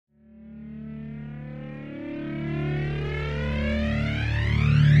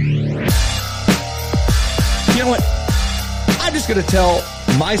what? I'm just going to tell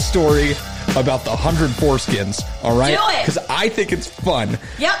my story about the 100 foreskins, all right? Do it! Because I think it's fun.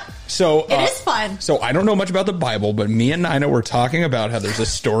 Yep. So it is fun. So I don't know much about the Bible, but me and Nina were talking about how there's a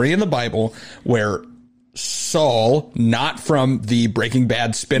story in the Bible where Saul, not from the Breaking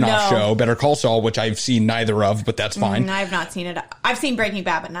Bad spinoff show, Better Call Saul, which I've seen neither of, but that's fine. I have not seen it. I've seen Breaking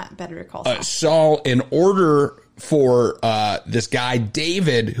Bad, but not Better Call Saul. Saul, in order for this guy,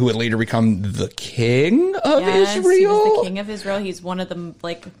 David, who would later become the king of Israel. He was the king of Israel. He's one of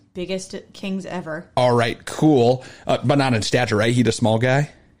the biggest kings ever. All right, cool. But not in stature, right? He's a small guy.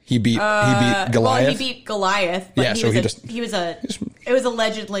 He beat Goliath. Well, he beat Goliath. But it was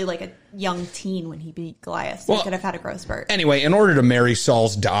allegedly like a young teen when he beat Goliath. So he could have had a growth spurt. Anyway, in order to marry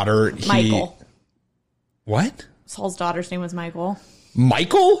Saul's daughter, Michael. What? Saul's daughter's name was Michael.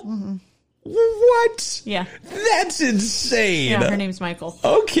 Michael? Mm-hmm. What? Yeah. That's insane. Yeah, her name's Michael.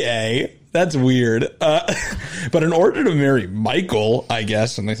 Okay. That's weird. But in order to marry Michael, I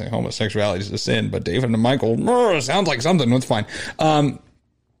guess, and they say homosexuality is a sin, but David and Michael, sounds like something. That's fine.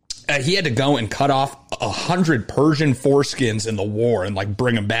 He had to go and cut off 100 Persian foreskins in the war and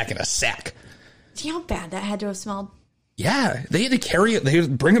bring them back in a sack. Do you know how bad that had to have smelled? Yeah. They had to carry it. They had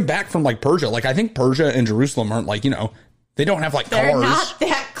to bring them back from Persia. I think Persia and Jerusalem aren't they don't have They're cars. not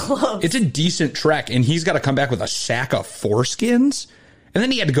that close. It's a decent trek, and he's got to come back with a sack of foreskins. And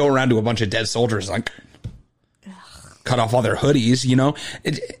then he had to go around to a bunch of dead soldiers, cut off all their hoodies,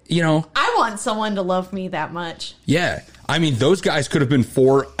 I want someone to love me that much. Yeah. I mean, those guys could have been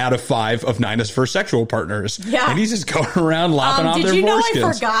 4 out of 5 of Nina's first sexual partners. Yeah. And he's just going around lopping off their foreskins. Did you know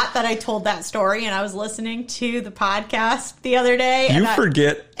I forgot that I told that story and I was listening to the podcast the other day? You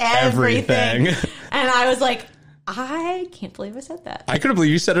forget everything. And I was like, I can't believe I said that. I couldn't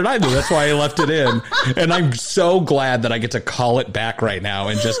believe you said it either. That's why I left it in. And I'm so glad that I get to call it back right now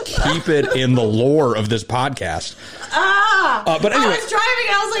and just keep it in the lore of this podcast. But anyway, I was driving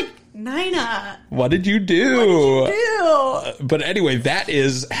and I was like, Nina, what did you do? But anyway, that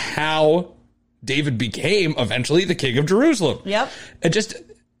is how David became eventually the king of Jerusalem. Yep. And just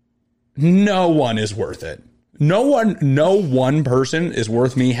no one is worth it. No one person is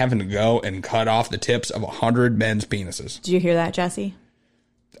worth me having to go and cut off the tips of 100 men's penises. Did you hear that, Jesse?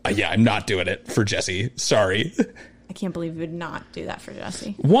 Yeah, I'm not doing it for Jesse. Sorry. I can't believe you would not do that for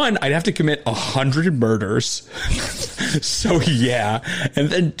Jesse. 1, I'd have to commit 100 murders. So, yeah. And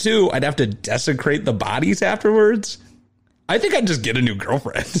then 2, I'd have to desecrate the bodies afterwards. I think I'd just get a new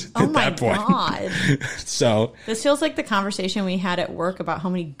girlfriend at that point. Oh, my God. So. This feels like the conversation we had at work about how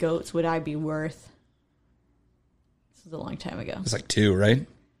many goats would I be worth. This was a long time ago. It's 2, right?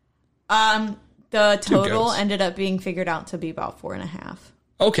 The total ended up being figured out to be about 4.5.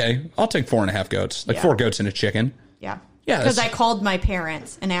 Okay. I'll take 4.5 goats. 4 goats and a chicken. Yeah. Yeah. Because I called my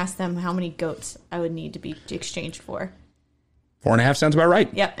parents and asked them how many goats I would need to be exchanged for. 4.5 sounds about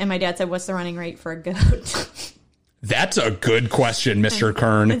right. Yep. And my dad said, what's the running rate for a goat? That's a good question, Mr.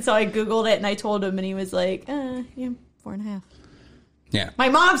 Kern. And so I Googled it and I told him and he was like, 4.5. Yeah. My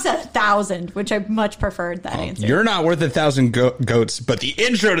mom said 1,000, which I much preferred that answer. You're not worth 1,000 goats, but the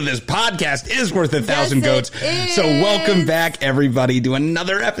intro to this podcast is worth 1,000 goats. So welcome back, everybody, to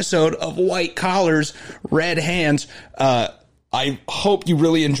another episode of White Collars, Red Hands. I hope you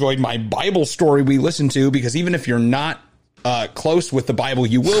really enjoyed my Bible story we listened to, because even if you're not close with the Bible,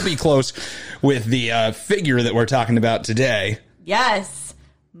 you will be close with the figure that we're talking about today. Yes.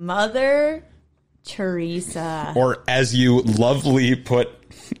 Mother Teresa. Or as you lovely put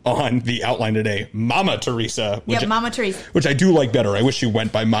on the outline today, Mama Teresa. Yeah, Mama Teresa. Which I do like better. I wish you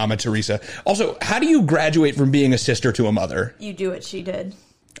went by Mama Teresa. Also, how do you graduate from being a sister to a mother? You do what she did.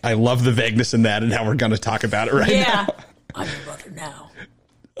 I love the vagueness in that and how we're going to talk about it right now. Yeah. I'm your mother now.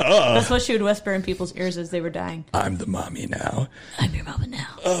 That's what she would whisper in people's ears as they were dying. I'm the mommy now. I'm your mama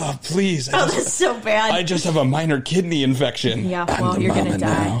now. Oh, please. That's so bad. I just have a minor kidney infection. Yeah, well, you're going to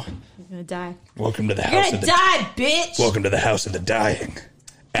die. Now. You're going to die. Welcome to the house of the... You're going to die, bitch! Welcome to the house of the dying.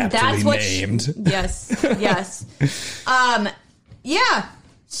 Aptly named. Yes, yes. Yeah.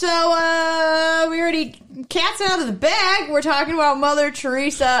 So, we already... Cat's out of the bag. We're talking about Mother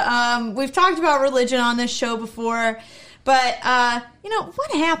Teresa. We've talked about religion on this show before. But,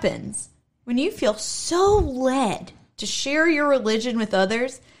 what happens when you feel so led to share your religion with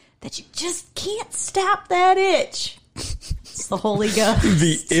others that you just can't stop that itch? It's the Holy Ghost.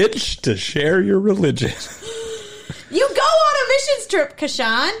 The itch to share your religion. You go on a missions trip,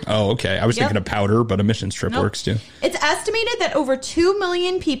 Kashan. Oh, okay. I was thinking of powder, but a missions trip works too. It's estimated that over 2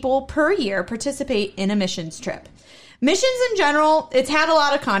 million people per year participate in a missions trip. Missions in general, it's had a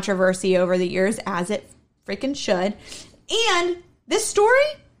lot of controversy over the years, as it freaking should. And this story,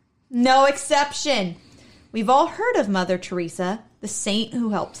 no exception. We've all heard of Mother Teresa, the saint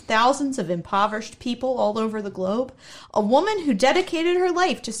who helped thousands of impoverished people all over the globe, a woman who dedicated her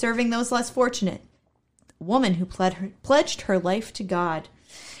life to serving those less fortunate, a woman who pledged her life to God.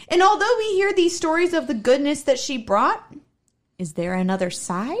 And although we hear these stories of the goodness that she brought, is there another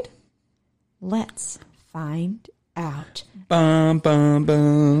side? Let's find out. Bum, bum,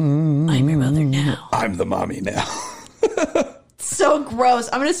 bum. I'm your mother now. I'm the mommy now. So gross.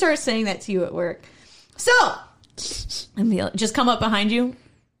 I'm going to start saying that to you at work. So, just come up behind you.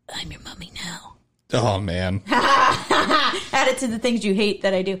 I'm your mommy now. Oh, man. Add it to the things you hate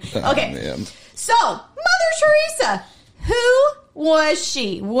that I do. Okay. Man. So, Mother Teresa. Who was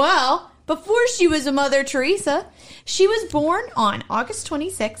she? Well, before she was a Mother Teresa, she was born on August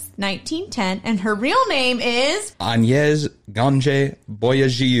 26, 1910, and her real name is Agnès Gange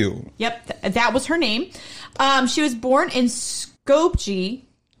Boyajiu. Yep, that was her name. She was born in Skopje.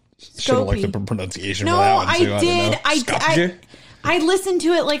 Should have liked the pronunciation No, for that one, too. I did. Skopje? I listened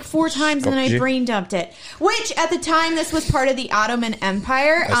to it like 4 times and then I brain dumped it. Which, at the time, this was part of the Ottoman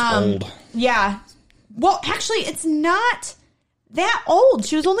Empire. That's old. Yeah. Well, actually, it's not that old.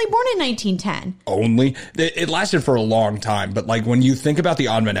 She was only born in 1910. Only? It lasted for a long time, but like when you think about the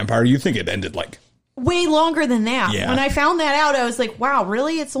Ottoman Empire, you think it ended like... Way longer than that. Yeah. When I found that out, I was like, wow,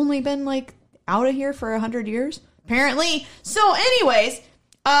 really? It's only been like out of here for 100 years? Apparently. So anyways,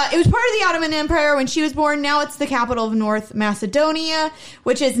 it was part of the Ottoman Empire when she was born. Now it's the capital of North Macedonia,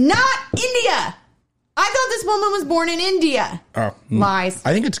 which is not India. I thought this woman was born in India. Oh, Lies.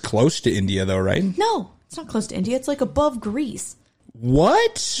 I think it's close to India, though, right? No, it's not close to India. It's like above Greece.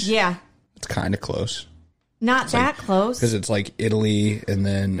 What? Yeah. It's kind of close. Not that close. Because it's like Italy, and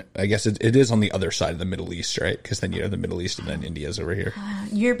then I guess it is on the other side of the Middle East, right? Because then you have the Middle East, and then India's over here.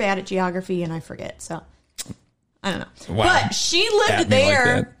 You're bad at geography, and I forget, so I don't know. Wow. But she lived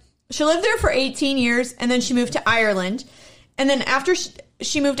there. Like she lived there for 18 years, and then she moved to Ireland. And then after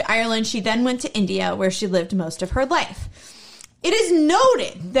she moved to Ireland, she then went to India, where she lived most of her life. It is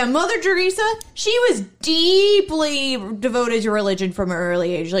noted that Mother Teresa, she was deeply devoted to religion from her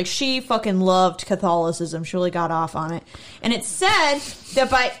early age. Like, she fucking loved Catholicism. She really got off on it. And it's said that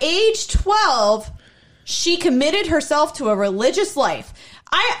by age 12, she committed herself to a religious life.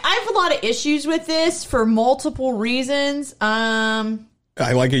 I have a lot of issues with this for multiple reasons.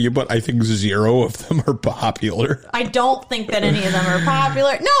 I like it, but I think 0 of them are popular. I don't think that any of them are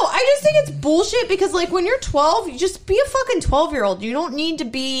popular. No, I just think it's bullshit because, like, when you're 12, you just be a fucking 12-year-old. You don't need to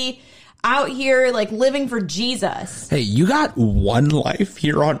be out here, like, living for Jesus. Hey, you got one life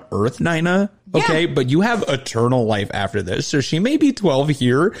here on Earth, Nina. Okay, yeah. But you have eternal life after this. So she may be 12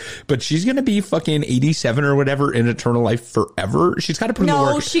 here, but she's going to be fucking 87 or whatever in eternal life forever. She's got to put in the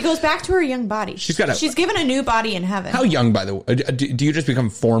work. No, she goes back to her young body. She's given a new body in heaven. How young, by the way? Do you just become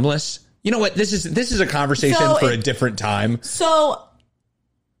formless? You know what? This is a conversation for a different time. So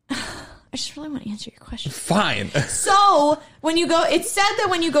I just really want to answer your question. Fine. So when you go, it's said that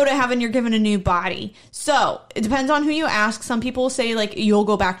when you go to heaven, you're given a new body. So it depends on who you ask. Some people say like you'll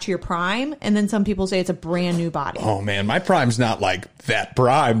go back to your prime, and then some people say it's a brand new body. Oh man, my prime's not like that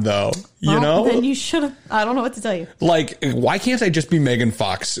prime though. You know? Then you should have. I don't know what to tell you. Like, why can't I just be Megan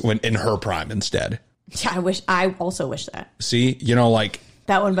Fox when in her prime instead? Yeah, I also wish that. See, you know, like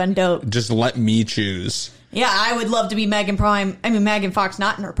that would have been dope. Just let me choose. Yeah, I would love to be Megan Fox,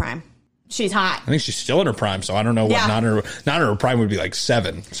 not in her prime. She's hot. I think she's still in her prime, so I don't know what not in her prime would be like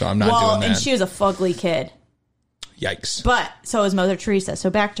 7. So I'm not doing that. And she was a fugly kid. Yikes. But so was Mother Teresa. So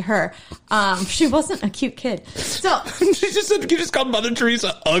back to her. She wasn't a cute kid. So you just called Mother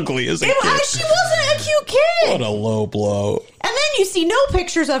Teresa ugly as a kid. She wasn't a cute kid. What a low blow. And then you see no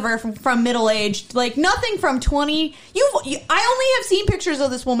pictures of her from middle aged, like nothing from 20. I only have seen pictures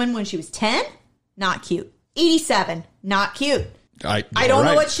of this woman when she was 10. Not cute. 87. Not cute. I don't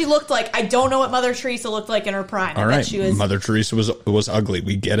know what she looked like. I don't know what Mother Teresa looked like in her prime. All right. Mother Teresa was ugly.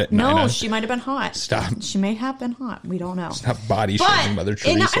 We get it. No, she might have been hot. Stop. She may have been hot. We don't know. Stop body shaming Mother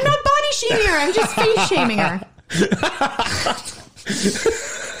Teresa. I'm not body shaming her. I'm just face shaming her.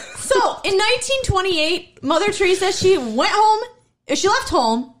 So in 1928, Mother Teresa, she left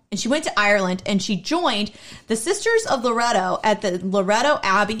home and she went to Ireland and she joined the Sisters of Loretto at the Loretto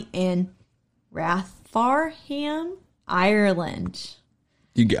Abbey in Rathfarnham, Ireland.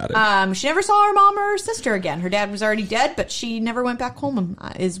 You got it. She never saw her mom or her sister again. Her dad was already dead, but she never went back home,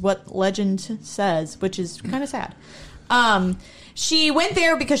 is what legend says, which is kind of sad. She went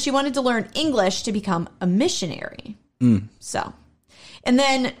there because she wanted to learn English to become a missionary. So, and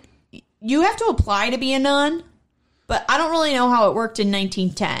then you have to apply to be a nun, but I don't really know how it worked in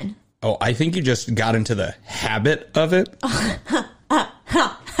 1910. Oh, I think you just got into the habit of it.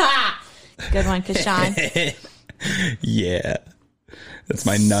 Good one, Kashan. Yeah. That's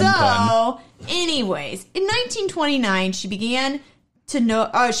my nun pun. So, anyways, in 1929, she began her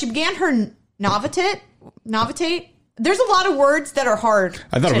novitate. There's a lot of words that are hard.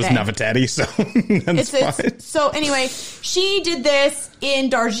 I thought today. it was Navitati, so that's fine. So anyway, she did this in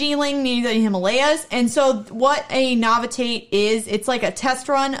Darjeeling near the Himalayas. And so what a novitate is, it's like a test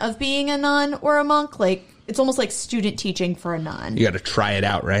run of being a nun or a monk. Like, it's almost like student teaching for a nun. You got to try it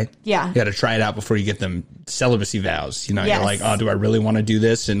out, right? Yeah. You got to try it out before you get them celibacy vows. You know, Yes. you're like, oh, do I really want to do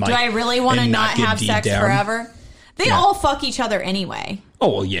this? And like, Do I really want to and not get have deep sex down? forever? They all fuck each other anyway.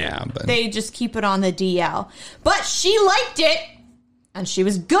 Oh, well, yeah. But They just keep it on the DL. But she liked it, and she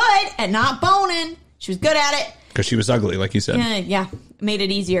was good at not boning. She was good at it. because she was ugly, like you said. Yeah, made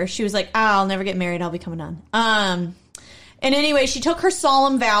it easier. She was like, I'll never get married. I'll become a nun. And anyway, she took her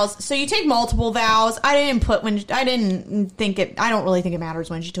solemn vows. So you take multiple vows. I don't really think it matters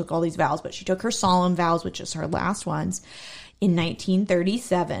when she took all these vows, but she took her solemn vows, which is her last ones, in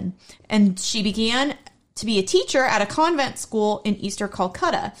 1937. And she began to be a teacher at a convent school in Eastern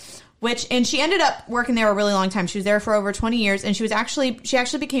Calcutta, and she ended up working there a really long time. She was there for over 20 years, and she actually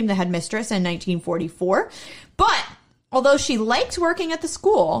became the headmistress in 1944. But although she liked working at the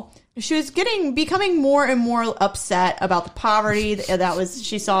school, she was becoming more and more upset about the poverty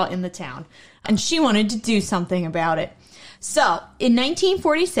she saw in the town, and she wanted to do something about it. So, in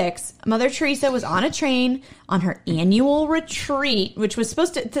 1946, Mother Teresa was on a train on her annual retreat, which was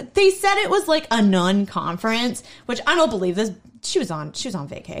supposed to, they said it was like a nun conference, which I don't believe this. She was on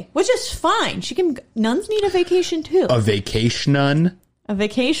vacay, which is fine. Nuns need a vacation too. A vacation nun? A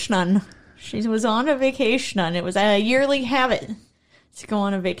vacation. She was on a vacation. It was a yearly habit to go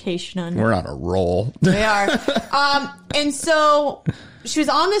on a vacation. We're on a roll. They are. And so she was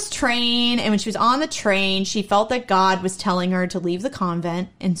on this train, and when she was on the train, she felt that God was telling her to leave the convent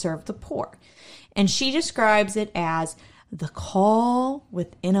and serve the poor. And she describes it as the call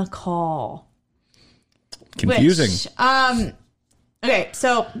within a call. Confusing. Which, okay,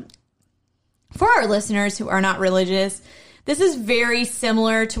 so for our listeners who are not religious, this is very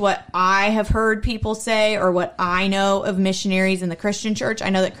similar to what I have heard people say or what I know of missionaries in the Christian church. I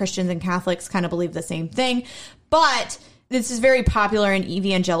know that Christians and Catholics kind of believe the same thing, but this is very popular in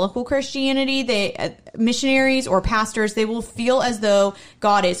evangelical Christianity. Missionaries or pastors, they will feel as though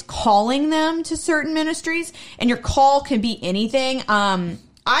God is calling them to certain ministries, and your call can be anything.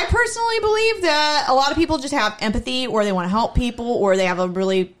 I personally believe that a lot of people just have empathy, or they want to help people, or they have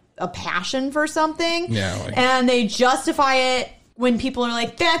a passion for something. Yeah, and they justify it when people are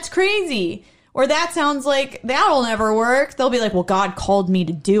like, that's crazy, or that sounds like that'll never work. They'll be like, well, God called me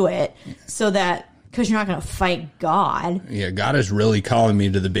to do it, because you're not going to fight God. Yeah, God is really calling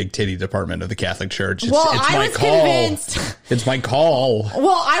me to the big titty department of the Catholic Church. It's I was convinced. It's my call.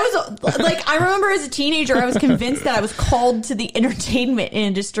 Well, I was like, I remember as a teenager, I was convinced that I was called to the entertainment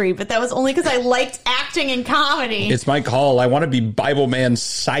industry, but that was only because I liked acting and comedy. It's my call. I want to be Bible man's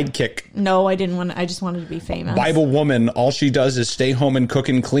sidekick. No, I didn't want. I just wanted to be famous. Bible woman. All she does is stay home and cook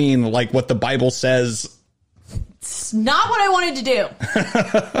and clean, like what the Bible says. It's not what I wanted to do.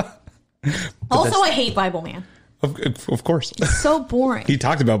 Also, I hate Bible Man. Of course. It's so boring. He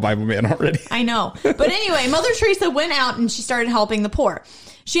talked about Bible Man already. I know. But anyway, Mother Teresa went out and she started helping the poor.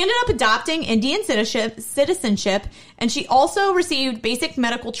 She ended up adopting Indian citizenship, and she also received basic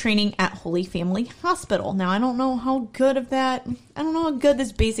medical training at Holy Family Hospital. Now, I don't know how good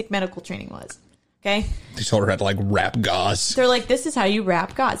this basic medical training was. Okay? They told her how to, like, wrap gauze. They're like, this is how you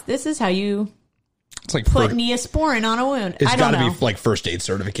wrap gauze. This is how you... It's like put Neosporin on a wound. It's got to be like first aid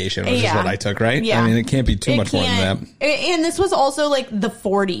certification, which is what I took, right? Yeah. I mean, it can't be too much more than that. And this was also like the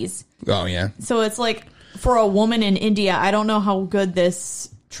 40s. Oh, yeah. So it's like for a woman in India, I don't know how good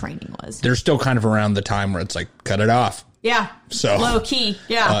this training was. They're still kind of around the time where it's like, cut it off. Yeah. So low key.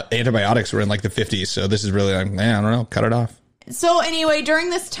 Yeah. Antibiotics were in like the 50s. So this is really like, I don't know, cut it off. So anyway,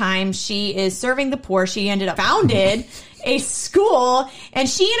 during this time, she is serving the poor. She ended up founded a school, and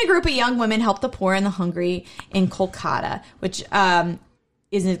she and a group of young women helped the poor and the hungry in Kolkata, which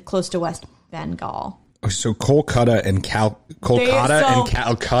is close to West Bengal. So Kolkata and Calcutta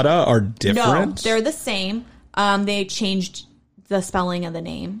are different? No, they're the same. They changed the spelling of the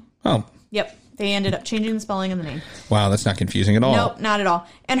name. Oh. Yep. They ended up changing the spelling of the name. Wow, that's not confusing at all. Nope, not at all.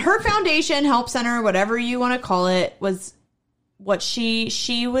 And her foundation, help center, whatever you want to call it, was what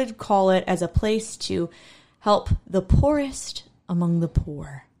she would call it as a place to help the poorest among the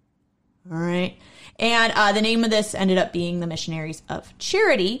poor. All right. And the name of this ended up being the Missionaries of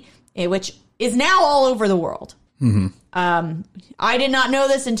Charity, which is now all over the world. Mm-hmm. I did not know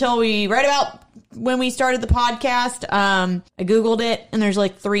this until we read about when we started the podcast. I Googled it, and there's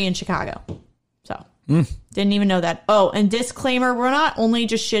like 3 in Chicago. So didn't even know that. Oh, and disclaimer, we're not only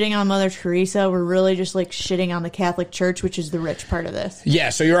just shitting on Mother Teresa, we're really just like shitting on the Catholic Church, which is the rich part of this. Yeah,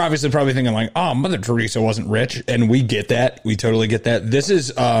 so you're obviously probably thinking like, oh, Mother Teresa wasn't rich, and we get that. We totally get that. This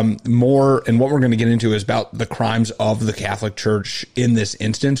is more, and what we're going to get into is about the crimes of the Catholic Church in this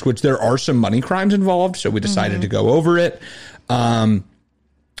instance, which there are some money crimes involved, so we decided to go over it.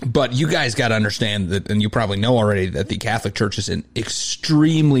 But you guys got to understand that, and you probably know already, that the Catholic Church is an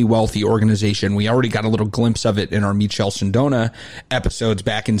extremely wealthy organization. We already got a little glimpse of it in our Michel Sindona episodes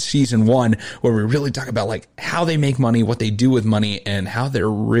back in season 1, where we really talk about like how they make money, what they do with money, and how they're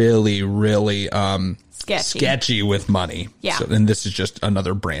really, really sketchy with money. Yeah. So, and this is just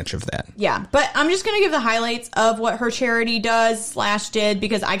another branch of that. Yeah. But I'm just going to give the highlights of what her charity did,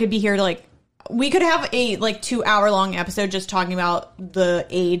 because I could be here to like, we could have a like 2-hour-long episode just talking about the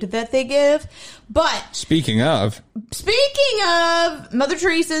aid that they give. But speaking of Mother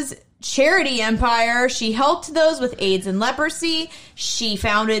Teresa's charity empire, she helped those with AIDS and leprosy. She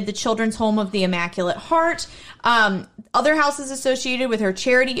founded the Children's Home of the Immaculate Heart. Other houses associated with her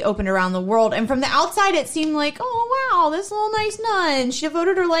charity opened around the world. And from the outside, it seemed like, oh, wow, this little nice nun. She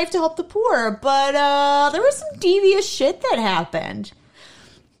devoted her life to help the poor. But there was some devious shit that happened.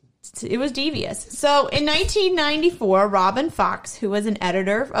 It was devious. So in 1994, Robin Fox, who was an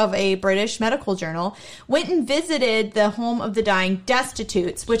editor of a British medical journal, went and visited the Home of the Dying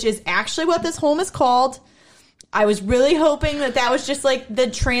Destitutes, which is actually what this home is called. I was really hoping that was just like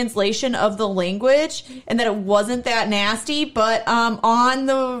the translation of the language and that it wasn't that nasty, but on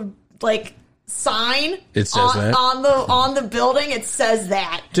the like sign, it says that on the building, it says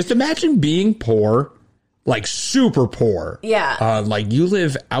that. Just imagine being poor. Like super poor. Yeah. Like you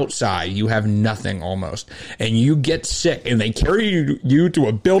live outside, you have nothing almost, and you get sick and they carry you to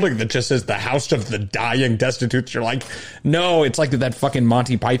a building that just says the House of the Dying Destitutes. You're like, no, it's like that fucking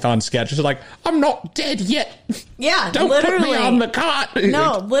Monty Python sketch. It's like, I'm not dead yet. Yeah. Don't literally. put me on the cot.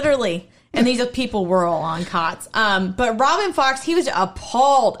 No, literally. And these people were all on cots. But Robin Fox, he was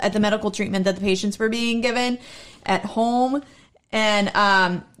appalled at the medical treatment that the patients were being given at home. And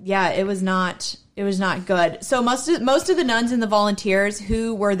it was not good. So most of the nuns and the volunteers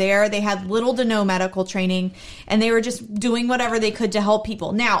who were there, they had little to no medical training, and they were just doing whatever they could to help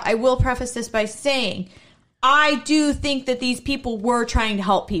people. Now, I will preface this by saying, I do think that these people were trying to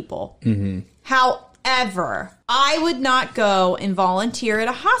help people. Mm-hmm. However, I would not go and volunteer at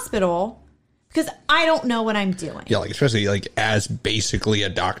a hospital because I don't know what I'm doing. Yeah, like especially like as basically a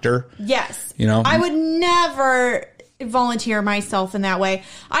doctor. Yes. You know? I would never volunteer myself in that way.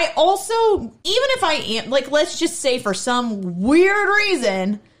 I also, even if I am, like, let's just say for some weird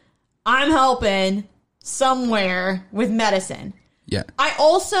reason, I'm helping somewhere with medicine. Yeah. I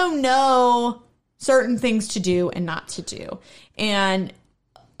also know certain things to do and not to do. And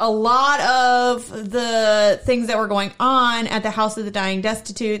a lot of the things that were going on at the House of the Dying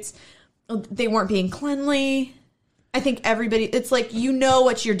Destitutes, they weren't being cleanly. I think everybody, it's like, you know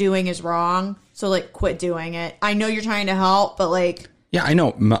what you're doing is wrong. So, like, quit doing it. I know you're trying to help, but, like... Yeah, I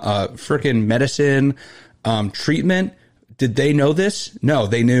know. Frickin' medicine, treatment. Did they know this? No,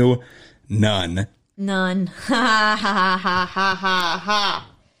 they knew none. None. Ha, ha, ha, ha, ha, ha.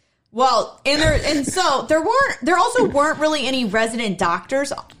 Well, there also weren't really any resident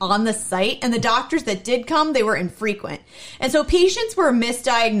doctors on the site, and the doctors that did come, they were infrequent. And so patients were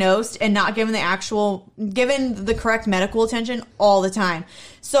misdiagnosed and not given the correct medical attention all the time.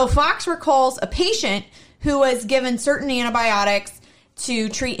 So Fox recalls a patient who was given certain antibiotics to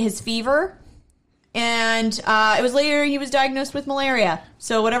treat his fever, and it was later he was diagnosed with malaria.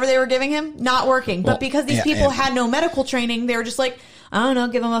 So whatever they were giving him, not working. But because these people had no medical training, they were just like, I don't know,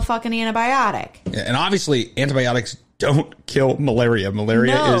 give them a fucking antibiotic. Yeah, and obviously, antibiotics don't kill malaria.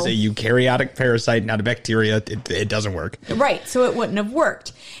 Malaria is a eukaryotic parasite, not a bacteria. It doesn't work. Right, so it wouldn't have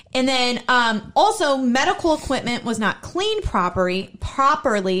worked. And then also, medical equipment was not cleaned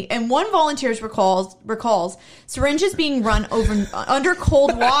properly. And one volunteer recalls syringes being run under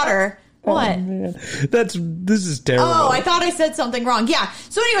cold water. What? Oh, man. This is terrible. Oh, I thought I said something wrong. Yeah.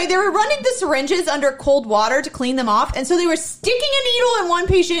 So anyway, they were running the syringes under cold water to clean them off. And so they were sticking a needle in one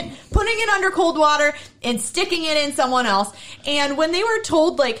patient, putting it under cold water, and sticking it in someone else. And when they were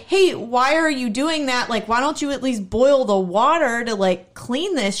told, like, hey, why are you doing that? Like, why don't you at least boil the water to, like,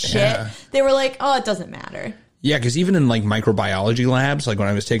 clean this shit? Yeah. They were like, oh, it doesn't matter. Yeah, because even in, like, microbiology labs, like when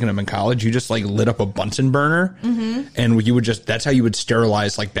I was taking them in college, you just, like, lit up a Bunsen burner, and you would just, that's how you would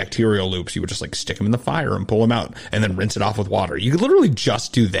sterilize, like, bacterial loops. You would just, like, stick them in the fire and pull them out, and then rinse it off with water. You could literally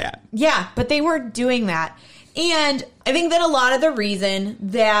just do that. Yeah, but they weren't doing that. And I think that a lot of the reason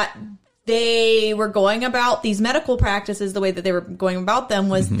that they were going about these medical practices, the way that they were going about them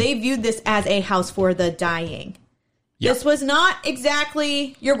was they viewed this as a house for the dying. Yep. This was not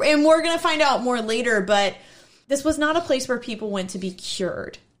exactly, and we're going to find out more later, but this was not a place where people went to be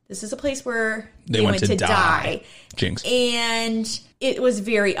cured. This is a place where they went to die. Jinx. And it was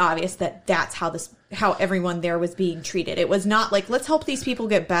very obvious that that's how everyone there was being treated. It was not like, let's help these people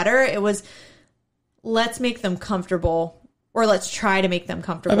get better. It was, let's make them comfortable. Or let's try to make them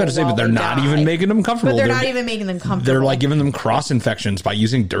comfortable. I was about to say, but they're not even making them comfortable. But they're not even making them comfortable. They're like giving them cross infections by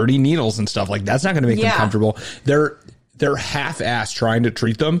using dirty needles and stuff. Like, that's not going to make them comfortable. They're half-assed trying to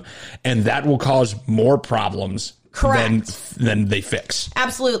treat them, and that will cause more problems than they fix.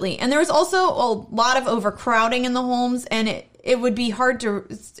 Absolutely. And there was also a lot of overcrowding in the homes, and it would be hard to...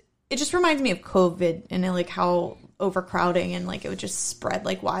 It just reminds me of COVID and like how overcrowding and like it would just spread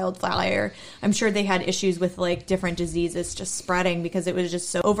like wildfire. I'm sure they had issues with like different diseases just spreading because it was just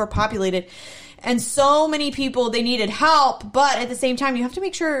so overpopulated. And so many people, they needed help, but at the same time, you have to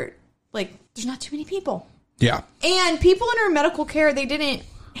make sure like there's not too many people. Yeah. And people in our medical care, they didn't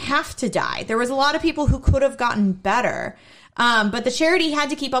have to die. There was a lot of people who could have gotten better. But the charity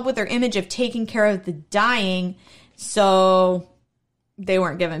had to keep up with their image of taking care of the dying. So they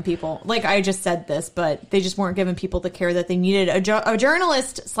weren't giving people, like I just said this, but they just weren't giving people the care that they needed. A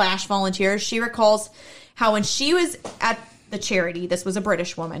journalist / volunteer, she recalls how when she was at the charity, this was a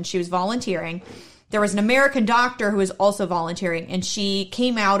British woman, she was volunteering. There was an American doctor who was also volunteering, and she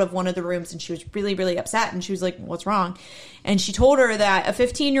came out of one of the rooms and she was really, really upset. And she was like, what's wrong? And she told her that a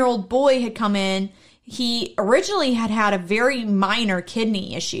 15-year-old boy had come in. He originally had a very minor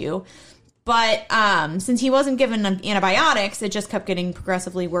kidney issue. But since he wasn't given antibiotics, it just kept getting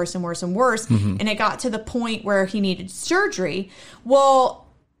progressively worse and worse and worse. And it got to the point where he needed surgery. Well,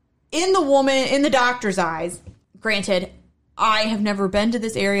 in the doctor's eyes, granted, I have never been to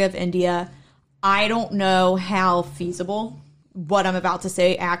this area of India. I don't know how feasible what I'm about to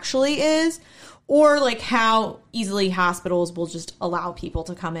say actually is, or like how easily hospitals will just allow people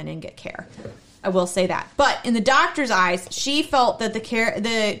to come in and get care. I will say that. But in the doctor's eyes, she felt that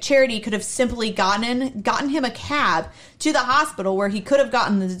the charity could have simply gotten him a cab to the hospital where he could have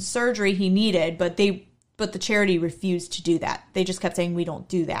gotten the surgery he needed, but the charity refused to do that. They just kept saying, we don't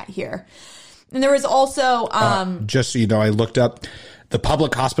do that here. And there was also... just so you know, I looked up, the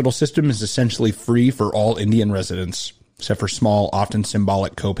public hospital system is essentially free for all Indian residents, except for small, often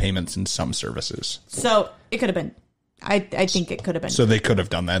symbolic co-payments in some services. So it could have been... I think it could have been. So they could have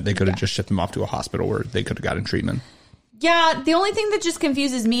done that. They could have just shipped them off to a hospital where they could have gotten treatment. Yeah, the only thing that just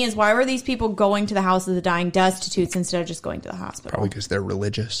confuses me is why were these people going to the House of the Dying Destitutes instead of just going to the hospital? Probably because they're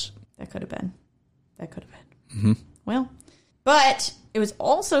religious. That could have been. Well, but it was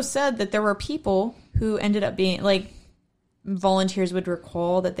also said that there were people who ended up being, like, volunteers would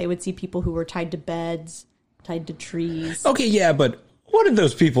recall that they would see people who were tied to beds, tied to trees. Okay, yeah, but... what did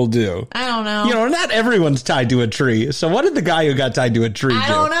those people do? I don't know. You know, not everyone's tied to a tree. So what did the guy who got tied to a tree do? I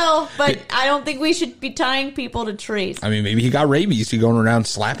don't know, but I don't think we should be tying people to trees. I mean, maybe he got rabies. He's going around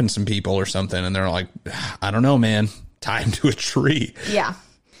slapping some people or something. And they're like, I don't know, man. Tie him to a tree. Yeah.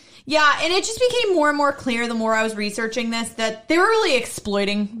 Yeah, and it just became more and more clear the more I was researching this that they were really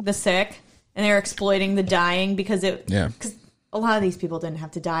exploiting the sick and they were exploiting the dying because a lot of these people didn't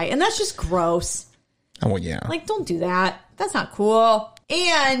have to die. And that's just gross. Oh, well, yeah. Like, don't do that. That's not cool.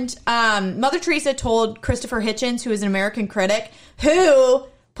 And Mother Teresa told Christopher Hitchens, who is an American critic, who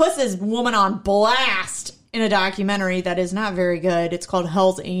puts this woman on blast in a documentary that is not very good. It's called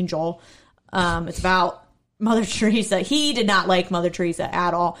Hell's Angel. It's about Mother Teresa. He did not like Mother Teresa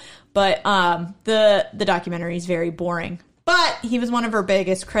at all. But the documentary is very boring. But he was one of her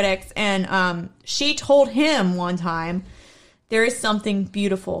biggest critics. And she told him one time, there is something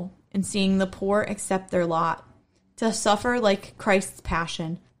beautiful in seeing the poor accept their lot. To suffer like Christ's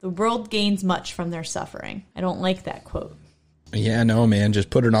passion, the world gains much from their suffering. I don't like that quote. Yeah, no, man. Just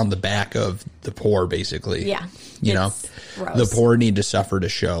put it on the back of the poor, basically. Yeah. You know, gross. The poor need to suffer to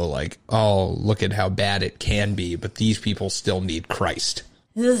show, like, oh, look at how bad it can be, but these people still need Christ.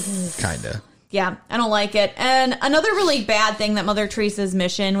 Kind of. Yeah, I don't like it. And another really bad thing that Mother Teresa's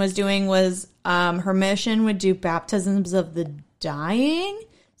mission was doing was her mission would do baptisms of the dying.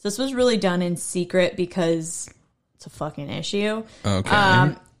 So this was really done in secret because... it's a fucking issue.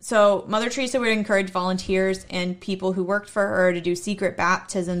 Okay. So Mother Teresa would encourage volunteers and people who worked for her to do secret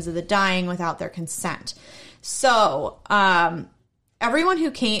baptisms of the dying without their consent. So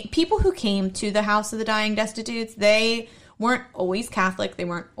people who came to the House of the Dying Destitutes, they weren't always Catholic. They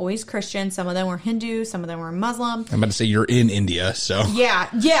weren't always Christian. Some of them were Hindu. Some of them were Muslim. I'm about to say you're in India, so yeah.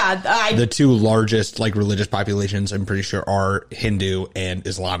 The two largest like religious populations, I'm pretty sure, are Hindu and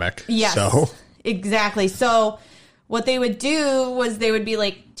Islamic. Yes, so exactly. So what they would do was they would be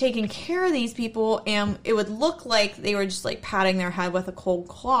like taking care of these people, and it would look like they were just like patting their head with a cold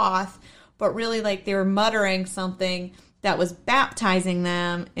cloth, but really like they were muttering something that was baptizing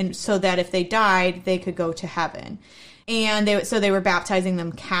them, and so that if they died, they could go to heaven. And they were baptizing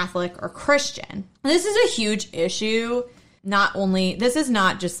them Catholic or Christian. And this is a huge issue. This is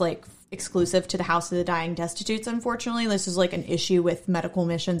not just like exclusive to the House of the Dying Destitutes, unfortunately. This is like an issue with medical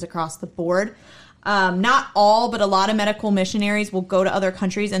missions across the board. Not all, but a lot of medical missionaries will go to other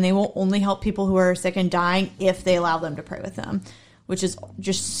countries and they will only help people who are sick and dying if they allow them to pray with them, which is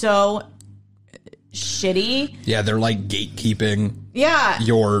just so shitty. Yeah, they're like gatekeeping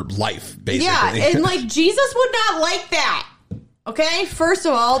your life, basically. Yeah, and like Jesus would not like that. Okay? First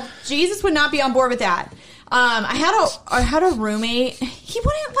of all, Jesus would not be on board with that. I had a roommate. He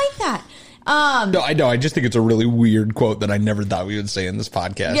wouldn't like that. No, I know. I just think it's a really weird quote that I never thought we would say in this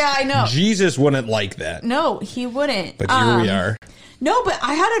podcast. Yeah, I know. Jesus wouldn't like that. No, he wouldn't. But here we are. No, but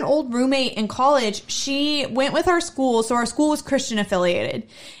I had an old roommate in college. She went with our school, so our school was Christian affiliated.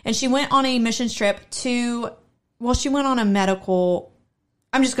 And she went on a missions trip she went on a medical,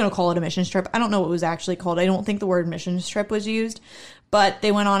 I'm just going to call it a missions trip. I don't know what it was actually called. I don't think the word missions trip was used. But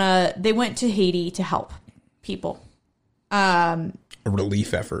they went to Haiti to help people. A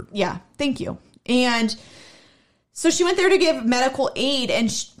relief effort. Yeah, thank you. And so she went there to give medical aid,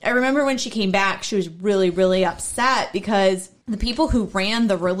 and I remember when she came back, she was really, really upset because the people who ran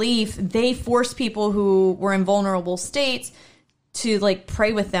the relief, they forced people who were in vulnerable states to like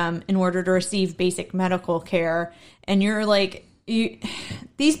pray with them in order to receive basic medical care. And you're like,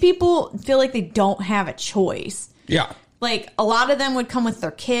 these people feel like they don't have a choice. Yeah. Like, a lot of them would come with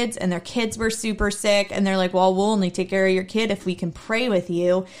their kids, and their kids were super sick, and they're like, well, we'll only take care of your kid if we can pray with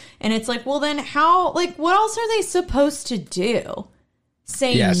you. And it's like, well, then how, like, what else are they supposed to do?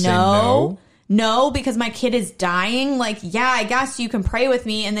 Say no? No, because my kid is dying? Like, yeah, I guess you can pray with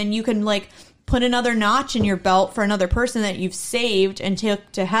me, and then you can, like, put another notch in your belt for another person that you've saved and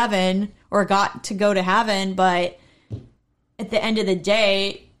took to heaven, or got to go to heaven, but at the end of the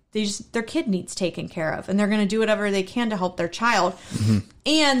day, their kid needs taken care of, and they're going to do whatever they can to help their child. Mm-hmm.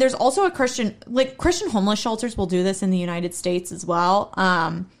 And there's also Christian homeless shelters will do this in the United States as well.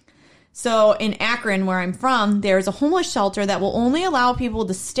 So in Akron, where I'm from, there's a homeless shelter that will only allow people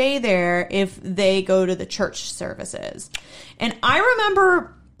to stay there if they go to the church services. And I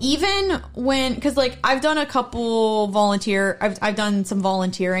remember even because like I've done a couple I've done some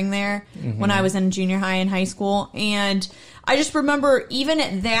volunteering there when I was in junior high and high school, and I just remember even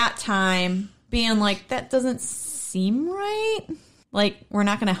at that time being like, that doesn't seem right. Like, we're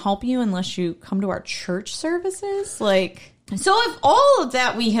not going to help you unless you come to our church services. Like, so if all of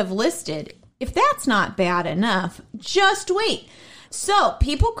that we have listed, if that's not bad enough, just wait. So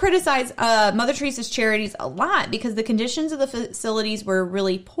people criticize Mother Teresa's charities a lot because the conditions of the facilities were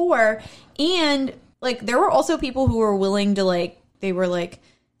really poor. And like, there were also people who were willing to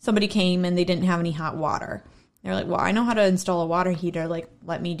somebody came and they didn't have any hot water. They're like, well, I know how to install a water heater. Like,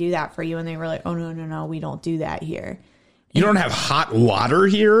 let me do that for you. And they were like, oh, no, we don't do that here. You don't have hot water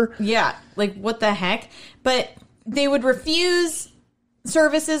here? Yeah. Like, what the heck? But they would refuse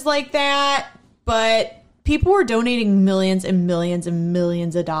services like that. But people were donating millions and millions and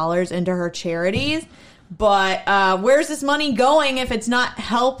millions of dollars into her charities. But where's this money going if it's not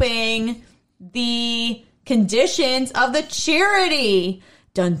helping the conditions of the charity?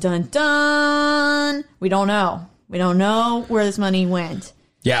 Dun, dun, dun. We don't know. We don't know where this money went.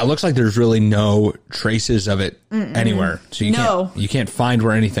 Yeah, it looks like there's really no traces of it anywhere. So you can't find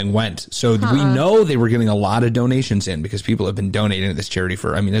where anything went. So we know they were getting a lot of donations in because people have been donating to this charity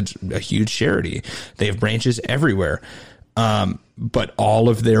it's a huge charity. They have branches everywhere. But all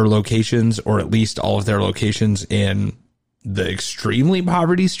of their locations, or at least all of their locations in the extremely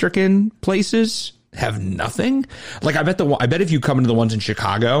poverty-stricken places, have nothing. Like, I bet if you come into the ones in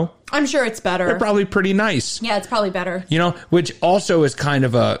Chicago, I'm sure it's better. They're probably pretty nice. Yeah, it's probably better. Which also is kind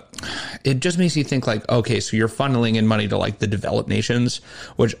of it just makes you think like, okay, so you're funneling in money to like the developed nations,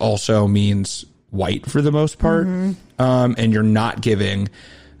 which also means white for the most part. Mm-hmm. And you're not giving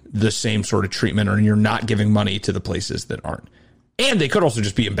the same sort of treatment, or you're not giving money to the places that aren't. And they could also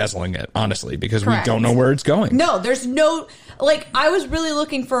just be embezzling it, honestly, because Correct. We don't know where it's going. No, there's no... Like, I was really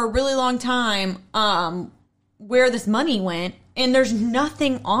looking for a really long time where this money went. And there's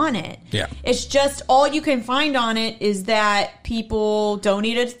nothing on it. Yeah. It's just all you can find on it is that people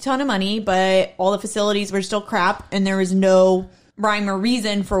donated a ton of money, but all the facilities were still crap, and there was no rhyme or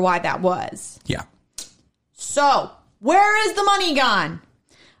reason for why that was. Yeah. So, where is the money gone?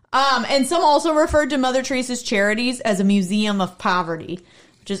 And some also referred to Mother Teresa's charities as a museum of poverty,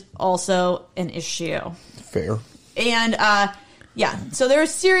 which is also an issue. Fair. And, yeah, so there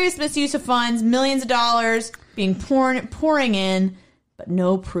was serious misuse of funds, millions of dollars being pouring in, but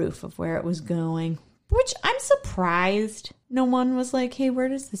no proof of where it was going, which I'm surprised no one was like, hey, where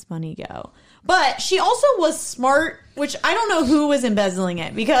does this money go? But she also was smart, which I don't know who was embezzling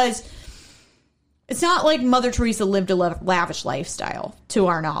it, because it's not like Mother Teresa lived a lavish lifestyle, to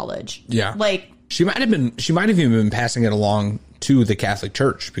our knowledge. Yeah. Like, she might have even been passing it along to the Catholic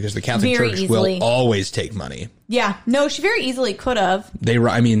Church, because the Catholic Church will always take money. Yeah. No, she very easily could have. They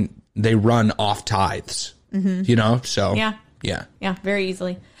run off tithes, you know? So, yeah. Yeah. Yeah, very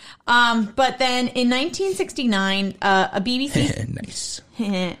easily. But then in 1969, a BBC... Nice.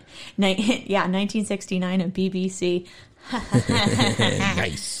 Yeah, 1969, a BBC...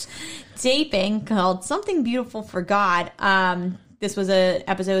 Nice. taping called Something Beautiful for God. This was an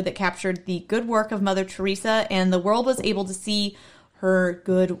episode that captured the good work of Mother Teresa, and the world was able to see her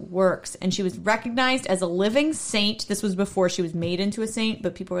good works. And she was recognized as a living saint. This was before she was made into a saint,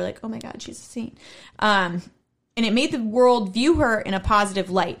 but people were like, oh my God, she's a saint. And it made the world view her in a positive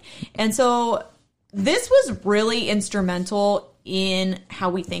light. And so this was really instrumental in how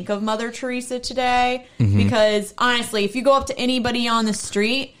we think of Mother Teresa today. Because honestly, if you go up to anybody on the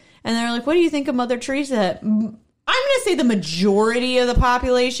street and they're like, what do you think of Mother Teresa? I'm going to say the majority of the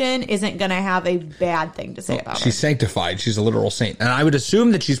population isn't going to have a bad thing to say about her. She's sanctified. She's a literal saint. And I would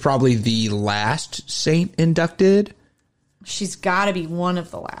assume that she's probably the last saint inducted. She's got to be one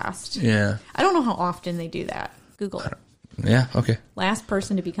of the last. Yeah. I don't know how often they do that. Google it. Yeah, okay. Last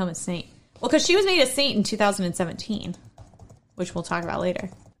person to become a saint. Well, because she was made a saint in 2017, which we'll talk about later.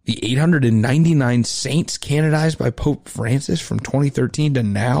 The 899 saints canonized by Pope Francis from 2013 to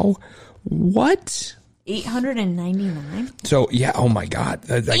now? What? 899? So, yeah, oh my God.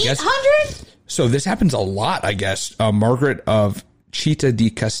 I guess 800? So this happens a lot, I guess. Margaret of Città di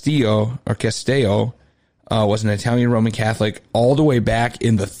Castello was an Italian Roman Catholic all the way back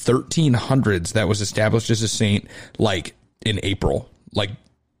in the 1300s that was established as a saint, like in April, like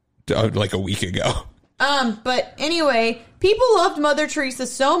a week ago. But anyway, people loved Mother Teresa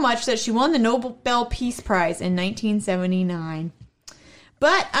so much that she won the Nobel Peace Prize in 1979.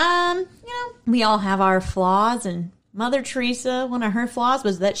 But, we all have our flaws, and Mother Teresa, one of her flaws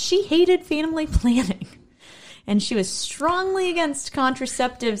was that she hated family planning. And she was strongly against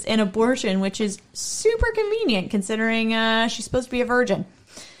contraceptives and abortion, which is super convenient considering she's supposed to be a virgin.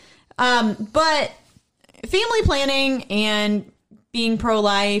 But family planning and being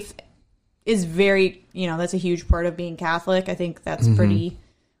pro-life is very, that's a huge part of being Catholic. I think that's pretty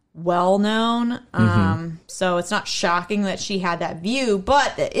well known. So it's not shocking that she had that view.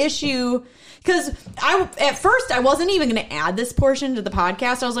 But the issue... Because at first I wasn't even going to add this portion to the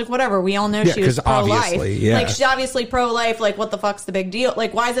podcast. I was like, whatever. We all know she was pro-life. Like, she's obviously pro-life. Like, what the fuck's the big deal?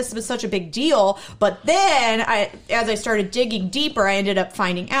 Like, why is this such a big deal? But then, as I started digging deeper, I ended up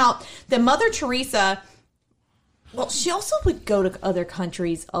finding out that Mother Teresa, well, she also would go to other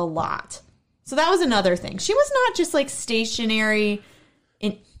countries a lot. So that was another thing. She was not just, like, stationary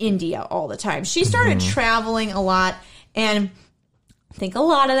in India all the time. She started traveling a lot, and I think a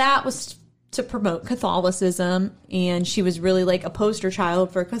lot of that was to promote Catholicism, and she was really like a poster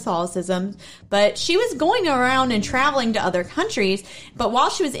child for Catholicism. But she was going around and traveling to other countries. But while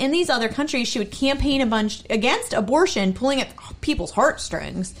she was in these other countries, she would campaign a bunch against abortion, pulling at people's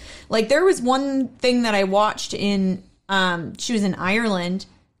heartstrings. Like, there was one thing that I watched in, she was in Ireland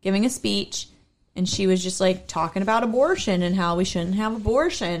giving a speech, and she was just like talking about abortion and how we shouldn't have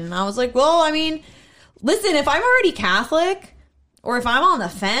abortion. And I was like, well, I mean, listen, if I'm already Catholic, or if I'm on the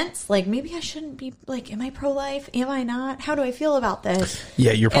fence, like, maybe I shouldn't be, like, am I pro-life? Am I not? How do I feel about this?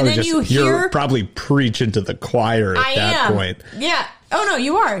 Yeah, you're probably you're probably preaching to the choir at that point. Yeah. Oh, no,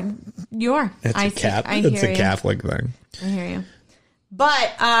 you are. You are. It's a Catholic thing. I hear you.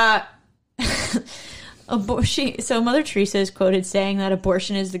 But, so Mother Teresa is quoted saying that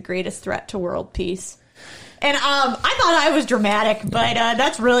abortion is the greatest threat to world peace. And I thought I was dramatic, but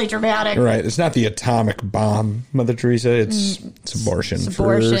that's really dramatic. Right. It's not the atomic bomb, Mother Teresa. It's abortion,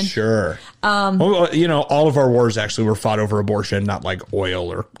 for sure. All of our wars actually were fought over abortion, not like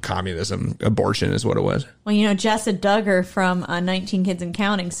oil or communism. Abortion is what it was. Well, Jessa Duggar from 19 Kids and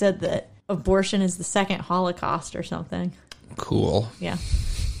Counting said that abortion is the second Holocaust or something. Cool. Yeah.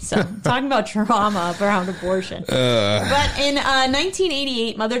 So talking about trauma around abortion. But in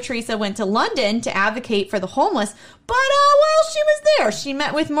 1988, Mother Teresa went to London to advocate for the homeless. But while she was there, she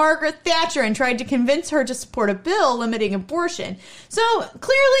met with Margaret Thatcher and tried to convince her to support a bill limiting abortion. So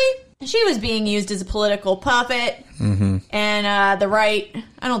clearly, she was being used as a political puppet. Mm-hmm. And the right,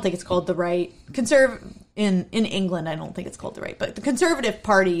 I don't think it's called the right. In England, I don't think it's called the right. But the conservative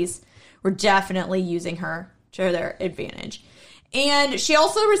parties were definitely using her to their advantage. And she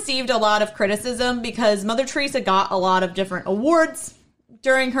also received a lot of criticism because Mother Teresa got a lot of different awards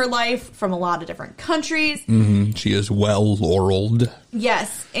during her life from a lot of different countries. Mm-hmm. She is well laureled.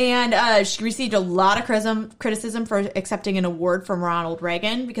 Yes, and she received a lot of criticism for accepting an award from Ronald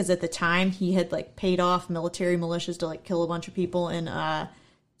Reagan because at the time he had like paid off military militias to like kill a bunch of people in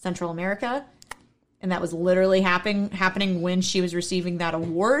Central America. And that was literally happening when she was receiving that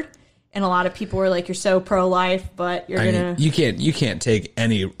award. And a lot of people were like, "You're so pro-life, but you're gonna." You can't take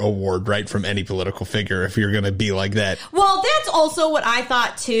any award right from any political figure if you're gonna be like that. Well, that's also what I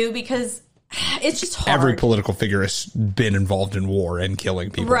thought too, because it's just hard. Every political figure has been involved in war and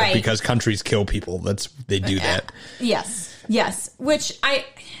killing people, right? Because countries kill people. They do that. Yes. Which I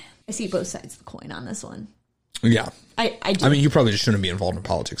see both sides of the coin on this one. Yeah. I do. I mean, you probably just shouldn't be involved in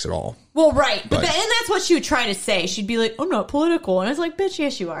politics at all. Well, right. But and that's what she would try to say. She'd be like, "I'm not political." And I was like, "Bitch,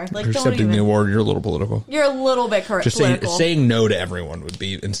 yes, you are." Like, you're accepting the award, you're a little political. You're a little bit political. Saying no to everyone would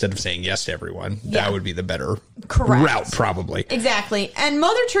be, instead of saying yes to everyone, that would be the better route, probably. Exactly. And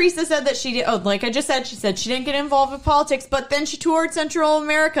Mother Teresa said that she did, like I just said, she said she didn't get involved with politics, but then she toured Central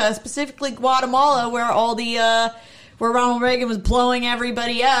America, specifically Guatemala, where all the, where Ronald Reagan was blowing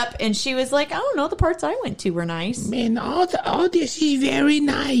everybody up, and she was like, "I don't know, the parts I went to were nice." Man, all this is very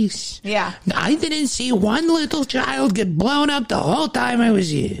nice. Yeah. I didn't see one little child get blown up the whole time I was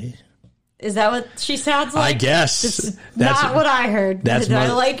here. Is that what she sounds like? I guess. That's not what I heard.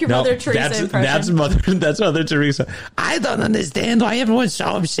 I like your Mother Teresa impression. That's Mother Teresa. I don't understand why everyone's so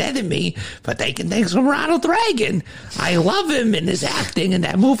upset at me, but they can thank some Ronald Reagan. I love him in his acting in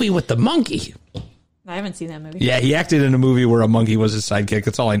that movie with the monkey. I haven't seen that movie. Yeah, he acted in a movie where a monkey was his sidekick.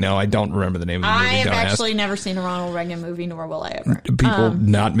 That's all I know. I don't remember the name of the movie. I have actually never seen a Ronald Reagan movie, nor will I ever.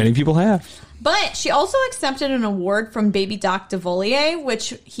 Not many people have. But she also accepted an award from Baby Doc Duvalier,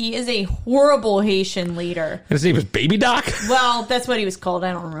 which he is a horrible Haitian leader. His name was Baby Doc? Well, that's what he was called.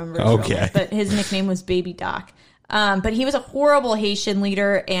 I don't remember. Okay. But his nickname was Baby Doc. But he was a horrible Haitian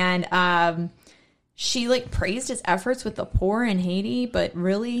leader, and she, like, praised his efforts with the poor in Haiti, but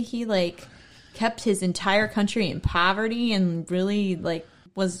really he, like, kept his entire country in poverty and really, like,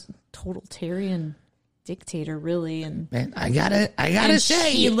 was totalitarian dictator, really. And man, I gotta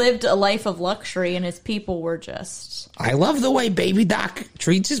say, he lived a life of luxury, and his people were just. I love the way Baby Doc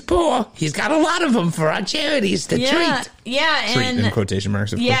treats his poor. He's got a lot of them for our charities to treat. Yeah, treat in quotation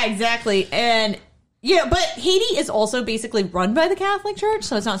marks. Of course. Exactly, and yeah, but Haiti is also basically run by the Catholic Church,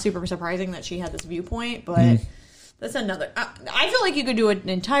 so it's not super surprising that she had this viewpoint, but. That's another. I feel like you could do an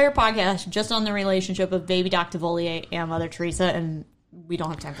entire podcast just on the relationship of Baby Doc Duvalier and Mother Teresa, and we don't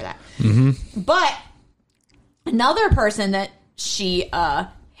have time for that. Mm-hmm. But another person that she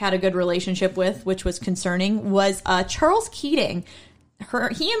had a good relationship with, which was concerning, was Charles Keating.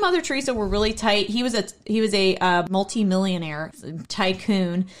 He and Mother Teresa were really tight. He was a multi-millionaire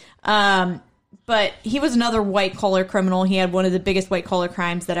tycoon. But he was another white-collar criminal. He had one of the biggest white-collar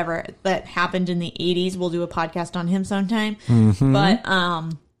crimes that happened in the 80s. We'll do a podcast on him sometime. Mm-hmm.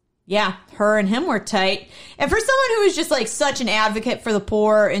 But, yeah, her and him were tight. And for someone who was just, like, such an advocate for the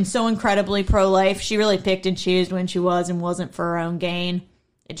poor and so incredibly pro-life, she really picked and chose when she was and wasn't for her own gain.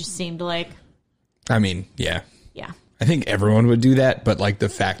 It just seemed like... I mean, yeah. Yeah. I think everyone would do that, but, like, the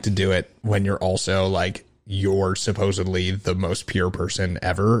fact to do it when you're also, like... You're supposedly the most pure person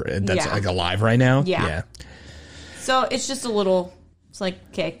ever that's like alive right now. Yeah. So it's just a little, it's like,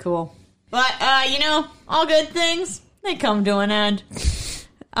 okay, cool. But, all good things, they come to an end.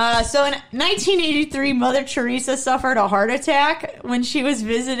 So in 1983, Mother Teresa suffered a heart attack when she was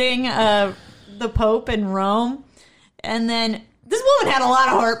visiting the Pope in Rome. And then this woman had a lot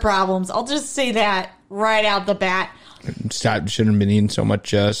of heart problems. I'll just say that right out the bat. Shouldn't have been eating so much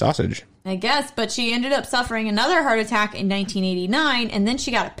sausage. I guess, but she ended up suffering another heart attack in 1989, and then she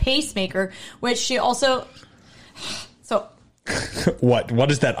got a pacemaker, which she also... So...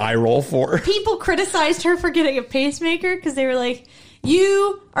 What is that eye roll for? People criticized her for getting a pacemaker because they were like,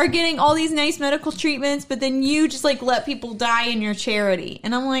 you are getting all these nice medical treatments, but then you just, like, let people die in your charity.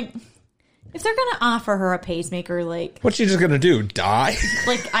 And I'm like... If they're going to offer her a pacemaker, like... What's she just going to do? Die?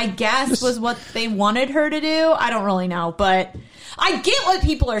 Like, I guess was what they wanted her to do. I don't really know, but I get what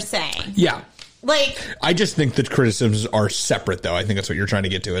people are saying. Yeah. Like, I just think the criticisms are separate, though. I think that's what you're trying to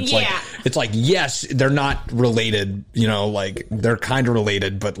get to. It's like, yes, they're not related, you know, like, they're kind of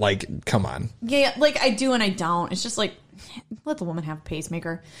related, but, like, come on. Yeah, like, I do and I don't. It's just like, let the woman have a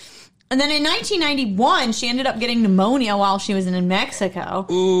pacemaker. And then in 1991, she ended up getting pneumonia while she was in Mexico.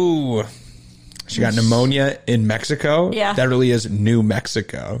 Ooh. She got pneumonia in Mexico? Yeah. That really is New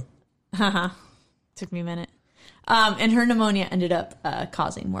Mexico. Haha. Took me a minute. And her pneumonia ended up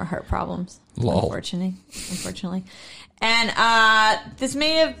causing more heart problems. Lol. Unfortunately. And this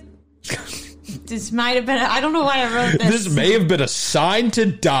might have been, I don't know why I wrote this. This may have been a sign to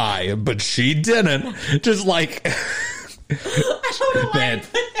die, but she didn't. Just like, I don't know why. Man,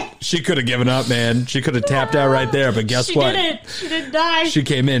 she could have given up, man. She could have tapped out right there, but guess what? She didn't die. She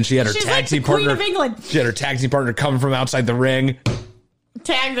came in. She had her She's tag like the team partner. Queen of England. She had her tag team partner coming from outside the ring.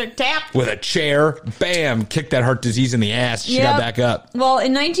 Tagged her, tapped. With a chair, bam, kicked that heart disease in the ass. She got back up. Well,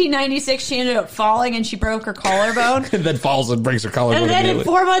 in 1996, she ended up falling and she broke her collarbone. And then falls and breaks her collarbone. And then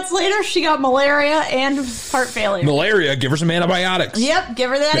 4 months later, she got malaria and heart failure. Malaria, give her some antibiotics. Yep,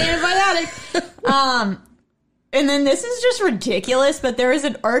 give her that antibiotic. And then this is just ridiculous, but there was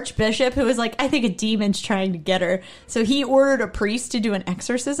an archbishop who was like, I think a demon's trying to get her. So he ordered a priest to do an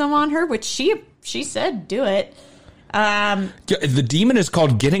exorcism on her, which she said, do it. The demon is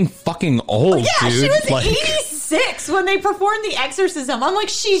called getting fucking old, yeah, dude. She was 86 when they performed the exorcism. I'm like,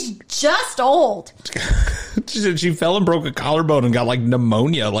 she's just old. She fell and broke a collarbone and got like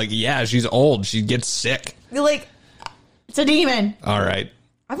pneumonia. Like, yeah, she's old. She gets sick. Like, it's a demon. All right.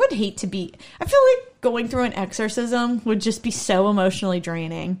 I would hate to be... I feel like going through an exorcism would just be so emotionally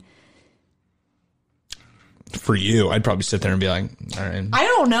draining. For you, I'd probably sit there and be like, all right. I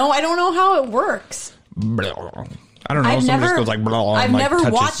don't know. I don't know how it works. I don't know. Someone just goes like, blah, I've and, like,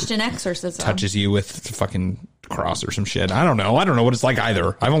 never watched an exorcism. Touches you with the fucking cross or some shit. I don't know. I don't know what it's like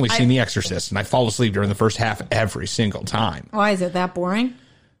either. I've only seen The Exorcist, and I fall asleep during the first half every single time. Why is it that boring?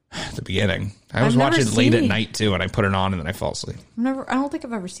 At the beginning. I was watching it late at night, too, and I put it on, and then I fall asleep. I don't think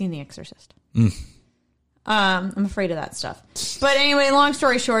I've ever seen The Exorcist. I'm afraid of that stuff. But anyway, long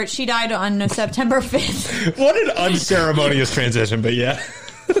story short, she died on September 5th. What an unceremonious transition, but yeah.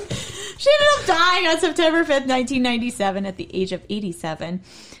 She ended up dying on September 5th, 1997, at the age of 87.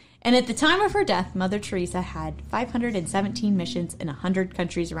 And at the time of her death, Mother Teresa had 517 missions in 100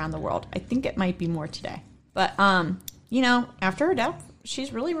 countries around the world. I think it might be more today. But, you know, after her death,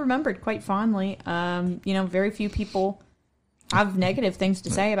 she's really remembered quite fondly. You know, very few people have negative things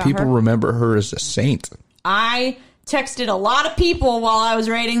to say about her. People remember her as a saint. I texted a lot of people while I was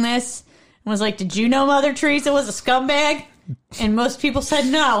writing this and was like, did you know Mother Teresa was a scumbag? And most people said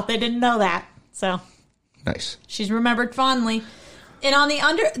no, they didn't know that. So nice. She's remembered fondly. And on the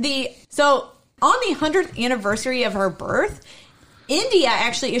 100th anniversary of her birth, India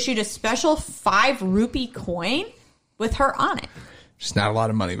actually issued a special 5 rupee coin with her on it. It's not a lot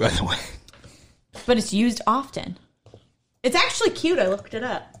of money, by the way. But it's used often. It's actually cute. I looked it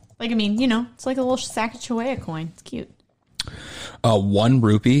up. Like, I mean, you know, it's like a little Sacagawea coin. It's cute. 1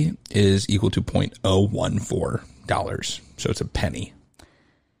 rupee is equal to $0.014. So it's a penny.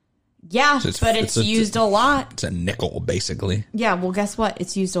 Yeah, so but it's used a lot. It's a nickel, basically. Yeah, well, guess what?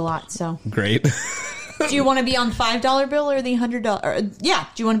 It's used a lot, so. Great. Do you want to be on the $5 bill or the $100? Yeah,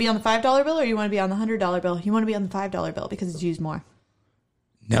 do you want to be on the $5 bill or you want to be on the $100 bill? You want to be on the $5 bill because it's used more.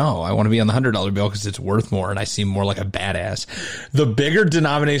 No, I want to be on the $100 bill because it's worth more and I seem more like a badass. The bigger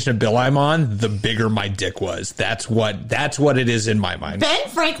denomination of bill I'm on, the bigger my dick was. That's what it is in my mind. Ben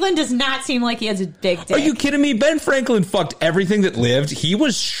Franklin does not seem like he has a big dick. Are you kidding me? Ben Franklin fucked everything that lived. He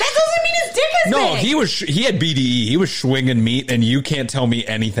was... That doesn't mean his dick is big. No, he had BDE. He was swinging meat and you can't tell me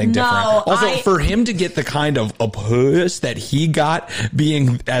anything different. Also, for him to get the kind of a puss that he got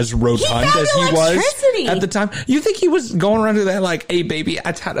being as rotund as he was at the time, you think he was going around to that like, hey baby,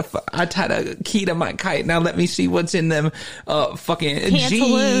 I tied a key to my kite. Now let me see what's in them fucking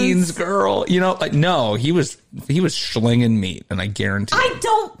jeans, girl. You know, like, no, he was slinging meat, and I guarantee. I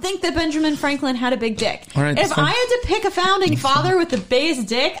don't think that Benjamin Franklin had a big dick. All right, if I had to pick a founding father with the biggest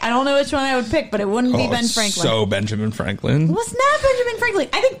dick, I don't know which one I would pick, but it wouldn't be Ben Franklin. So Benjamin Franklin. Well, it's not Benjamin Franklin.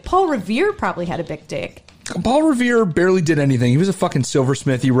 I think Paul Revere probably had a big dick. Paul Revere barely did anything. He was a fucking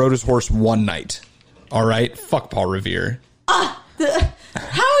silversmith. He rode his horse one night. All right, fuck Paul Revere. How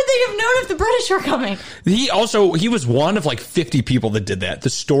would they have known if the British were coming? He was one of like 50 people that did that. The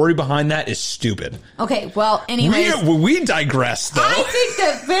story behind that is stupid. Okay, well, anyways. We digress, though. I think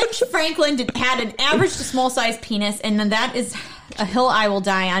that Ben Franklin had an average to small size penis, and that is a hill I will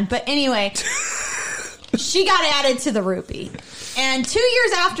die on. But anyway, she got added to the rupee. And 2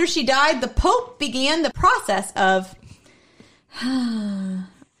 years after she died, the Pope began the process of...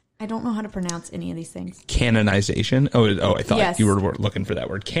 I don't know how to pronounce any of these things. Canonization? Oh, I thought Yes. you were looking for that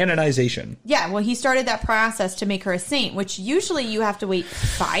word. Canonization. Yeah, well, he started that process to make her a saint, which usually you have to wait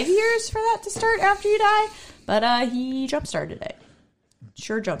 5 years for that to start after you die. But he jump-started it.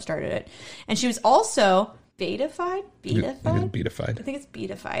 Sure jump-started it. And she was also beatified? Beatified. I think it's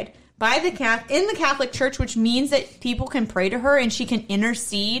beatified. By in the Catholic Church, which means that people can pray to her and she can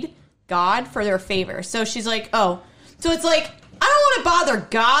intercede God for their favor. So she's like, so it's like, I don't want to bother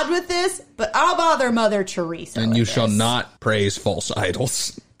God with this, but I'll bother Mother Teresa. And with you shall this. not praise false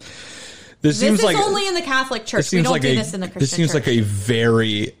idols. This is only in the Catholic Church. We don't do this in the Christian Church. This seems like a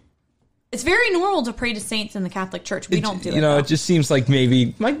very... It's very normal to pray to saints in the Catholic Church. We don't do it. It just seems like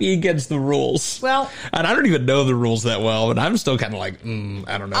maybe might be against the rules. Well, and I don't even know the rules that well, but I'm still kind of like,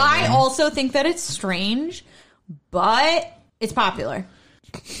 I don't know. I also think that it's strange, but it's popular.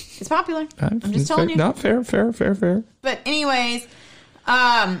 It's popular. I'm just telling you. Not fair. But anyways,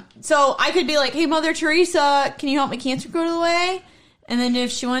 so I could be like, hey, Mother Teresa, can you help my cancer go away? And then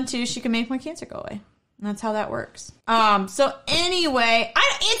if she wanted to, she could make my cancer go away. And that's how that works. So anyway,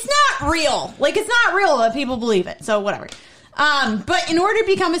 it's not real. Like, it's not real, but people believe it. So whatever. But in order to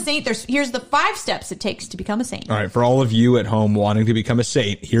become a saint, here's the 5 steps it takes to become a saint. All right, for all of you at home wanting to become a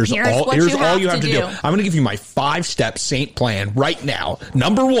saint, here's all you have to do. I'm going to give you my 5-step saint plan right now.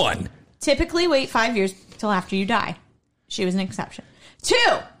 Number 1. Typically wait 5 years till after you die. She was an exception. 2,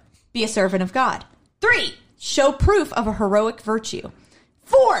 be a servant of God. 3, show proof of a heroic virtue.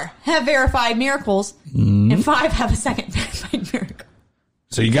 4, have verified miracles. And 5, have a second verified miracle.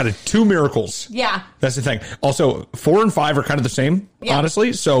 So you got 2 miracles. Yeah. That's the thing. Also, 4 and 5 are kind of the same,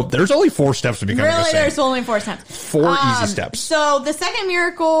 honestly. So there's only 4 steps to becoming a saint. Really, there's only 4 steps. 4 easy steps. So the second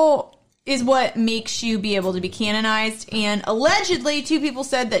miracle is what makes you be able to be canonized. And allegedly, 2 people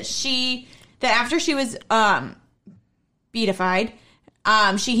said that after she was beatified,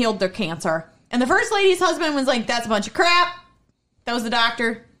 she healed their cancer. And the first lady's husband was like, that's a bunch of crap. That was the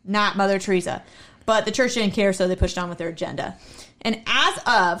doctor, not Mother Teresa. But the church didn't care, so they pushed on with their agenda. And as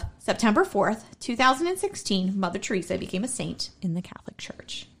of September 4th, 2016, Mother Teresa became a saint in the Catholic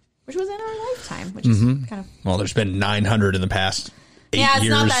Church, which was in our lifetime, which is kind of... Well, there's been 900 in the past 8 years. It's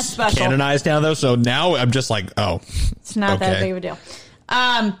not that special. Canonized now, though, so now I'm just like, It's not that big of a deal.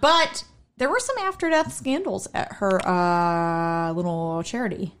 But there were some after-death scandals at her little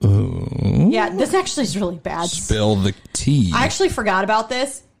charity. Ooh. Yeah, this actually is really bad. Spill the tea. I actually forgot about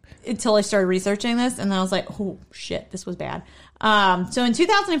this until I started researching this, and then I was like, oh, shit, this was bad. So in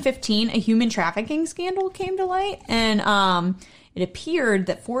 2015, a human trafficking scandal came to light, and it appeared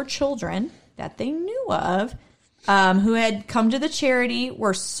that 4 children that they knew of who had come to the charity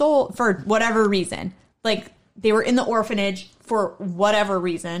were sold for whatever reason. Like, they were in the orphanage for whatever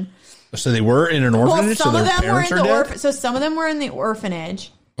reason. So they were in an orphanage? Well, some of them were in the orphanage. So some of them were in the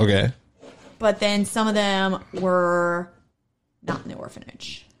orphanage. Okay. But then some of them were not in the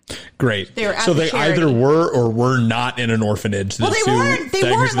orphanage. Great. They were at so the they charity. either were or were not in an orphanage. Well, they weren't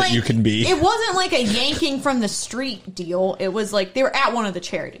that like, you can be. It wasn't like a yanking from the street deal. It was like they were at one of the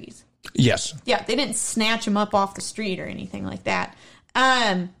charities. Yes. Yeah, they didn't snatch them up off the street or anything like that.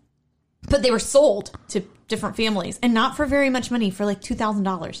 But they were sold to different families, and not for very much money, for like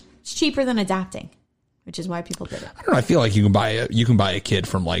 $2,000. It's cheaper than adopting, which is why people did it. I don't know. I feel like you can buy a kid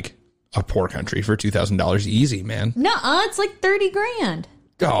from like a poor country for $2,000 easy, man. Nuh-uh, it's like $30,000.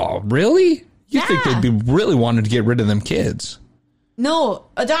 Oh, really? You think they'd be really wanting to get rid of them kids? No,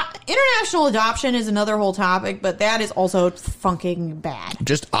 international adoption is another whole topic, but that is also funking bad.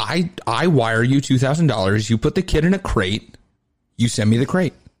 Just I wire you $2,000. You put the kid in a crate. You send me the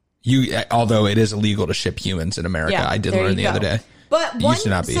crate. Although it is illegal to ship humans in America, I did learn the other day. But it used to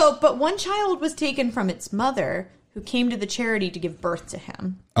not be. But one child was taken from its mother, who came to the charity to give birth to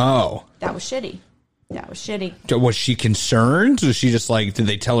him. Oh, that was shitty. That was shitty. Was she concerned? Was she just like, did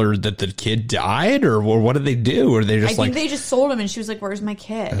they tell her that the kid died, or what did they do? Or they just I think they just sold him, and she was like, "Where's my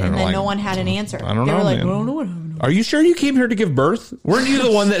kid?" And then no one had an answer. I don't know. They were like, man. "I don't know what happened." Are you sure you came here to give birth? Weren't you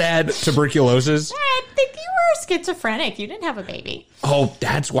the one that had tuberculosis? I think you were schizophrenic. You didn't have a baby. Oh,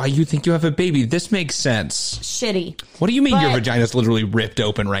 that's why you think you have a baby. This makes sense. Shitty. What do you mean your vagina's literally ripped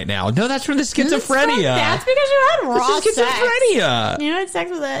open right now? No, that's from the schizophrenia. That's because you had raw sex. Schizophrenia. You had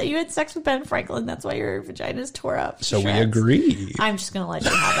sex with You had sex with Ben Franklin. That's why your vagina's tore up. So we agree. I'm just going to let you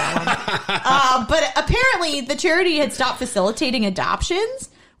have that one. But apparently the charity had stopped facilitating adoptions,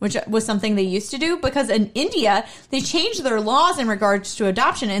 which was something they used to do, because in India, they changed their laws in regards to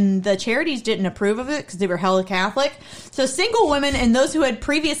adoption, and the charities didn't approve of it because they were hella Catholic. So single women and those who had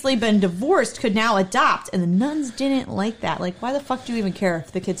previously been divorced could now adopt, and the nuns didn't like that. Like, why the fuck do you even care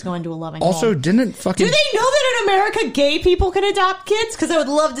if the kids go into a loving Also, home? didn't fucking... Do they know that in America gay people can adopt kids? Because I would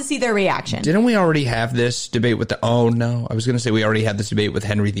love to see their reaction. Didn't we already have this debate with the... Oh, no. I was going to say we already had this debate with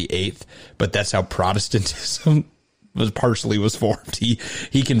Henry VIII, but that's how Protestantism was formed.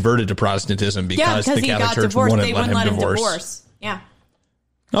 He converted to Protestantism because the Catholic Church divorced. wouldn't let him divorce. Yeah.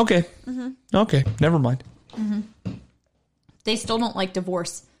 Okay. Okay. Never mind. They still don't like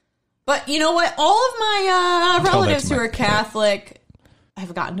divorce. But you know what? All of my relatives who are Catholic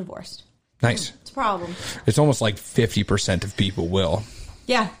have gotten divorced. Nice. It's a problem. It's almost like 50% of people will.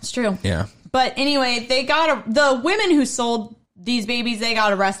 Yeah, it's true. Yeah. But anyway, the women who sold these babies, they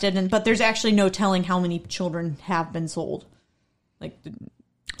got arrested, but there's actually no telling how many children have been sold.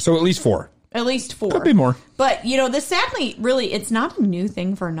 So at least 4. At least 4. Could be more. But, this sadly, really, it's not a new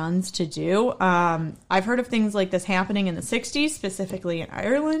thing for nuns to do. I've heard of things like this happening in the 60s, specifically in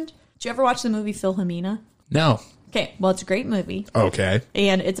Ireland. Did you ever watch the movie Philomena? No. Okay, well, it's a great movie. Okay.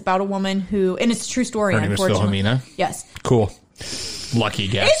 And it's about a woman who... And it's a true story, unfortunately. Her name is Philomena? Yes. Cool. Lucky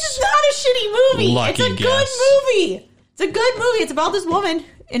guess. It's not a shitty movie. Lucky it's a guess. good movie. It's a good movie. It's about this woman,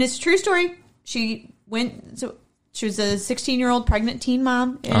 and it's a true story. She was a 16-year-old pregnant teen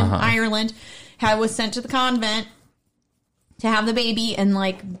mom in Ireland, was sent to the convent to have the baby and,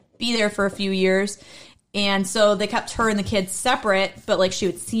 be there for a few years. And so they kept her and the kids separate, but, she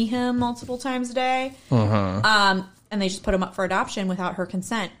would see him multiple times a day. And they just put him up for adoption without her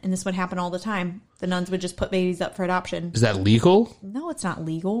consent. And this would happen all the time. The nuns would just put babies up for adoption. Is that legal? No, it's not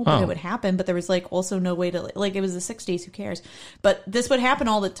legal, but it would happen. But there was also no way to, it was the 60s, who cares? But this would happen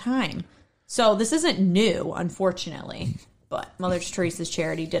all the time. So this isn't new, unfortunately. But Mother Teresa's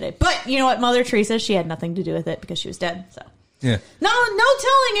charity did it. But you know what? Mother Teresa, she had nothing to do with it because she was dead. So yeah. No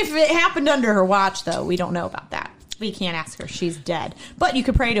telling if it happened under her watch, though. We don't know about that. We can't ask her. She's dead. But you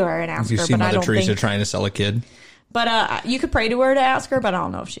could pray to her and ask her. You see Mother Teresa trying to sell a kid? But you could pray to her to ask her, but I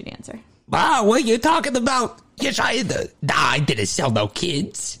don't know if she'd answer. Wow, what are you talking about? You're trying to... Nah, I didn't sell no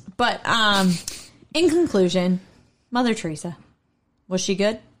kids. But in conclusion, Mother Teresa, was she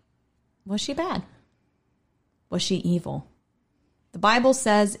good? Was she bad? Was she evil? The Bible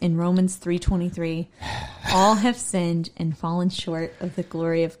says in Romans 3:23, all have sinned and fallen short of the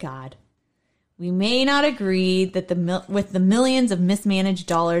glory of God. We may not agree that with the millions of mismanaged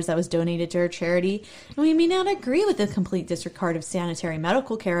dollars that was donated to her charity, and we may not agree with the complete disregard of sanitary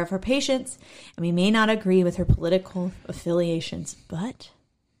medical care of her patients, and we may not agree with her political affiliations, but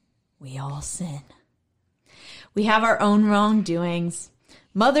we all sin. We have our own wrongdoings.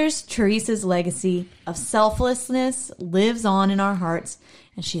 Mother Teresa's legacy of selflessness lives on in our hearts,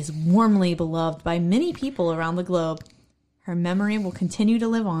 and she is warmly beloved by many people around the globe. Her memory will continue to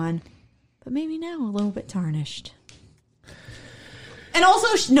live on, but maybe now a little bit tarnished. And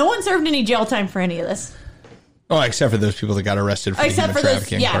also, no one served any jail time for any of this. Oh, except for those people that got arrested for the human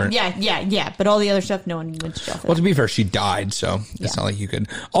trafficking part. Yeah. But all the other stuff, no one went to jail for. Well, to be fair, she died, so it's not like you could.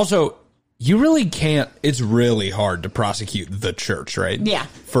 Also, you really can't. It's really hard to prosecute the church, right? Yeah.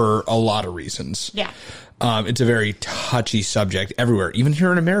 For a lot of reasons. Yeah. It's a very touchy subject everywhere, even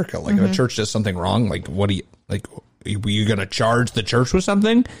here in America. Like, if a church does something wrong, what do you, are you going to charge the church with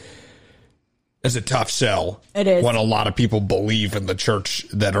something? It's a tough sell. It is. When a lot of people believe in the church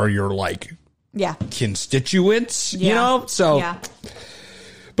that are your, constituents, you know? So,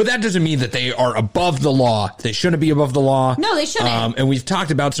 but that doesn't mean that they are above the law. They shouldn't be above the law. No, they shouldn't. And we've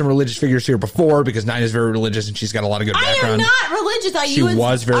talked about some religious figures here before because Nina's very religious and she's got a lot of good background. I am not religious. She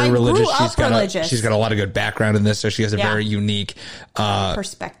was very religious. Religious. She's got a lot of good background in this, so she has a very unique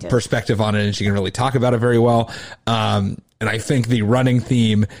perspective on it, and she can really talk about it very well. And I think the running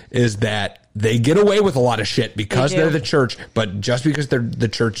theme is that they get away with a lot of shit because they're the church, but just because they're the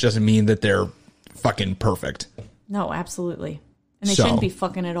church doesn't mean that they're fucking perfect. No, absolutely. And they shouldn't be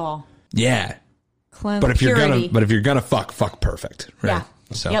fucking at all. Yeah. But if you're gonna fuck perfect, right? Yeah.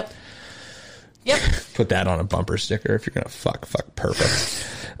 So Yep. Put that on a bumper sticker if you're gonna fuck perfect.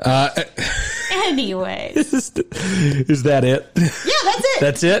 Anyways. Is that it? Yeah, that's it.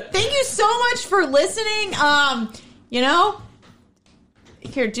 That's it? Thank you so much for listening.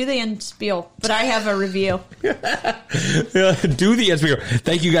 Here, do the end spiel, but I have a review. Do the end spiel.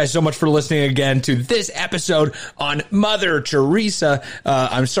 Thank you guys so much for listening again to this episode on Mother Teresa.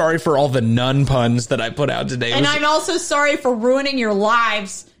 I'm sorry for all the nun puns that I put out today. And I'm also sorry for ruining your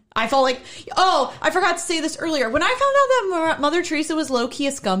lives. I felt I forgot to say this earlier. When I found out that Mother Teresa was low-key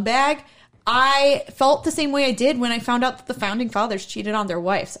a scumbag, I felt the same way I did when I found out that the founding fathers cheated on their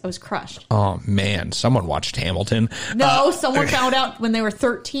wives. I was crushed. Oh, man. Someone watched Hamilton. No, someone found out when they were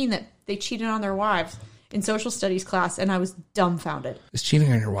 13 that they cheated on their wives in social studies class, and I was dumbfounded. Is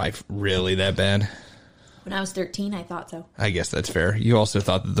cheating on your wife really that bad? When I was 13, I thought so. I guess that's fair. You also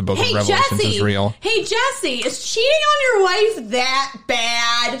thought that the Book of Revelations was real. Hey, Jesse, is cheating on your wife that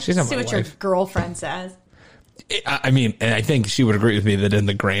bad? She's not See my what wife. Your girlfriend says. I mean, and I think she would agree with me that in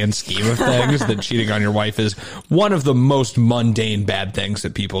the grand scheme of things, that cheating on your wife is one of the most mundane bad things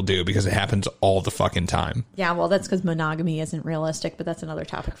that people do because it happens all the fucking time. Yeah, well, that's because monogamy isn't realistic, but that's another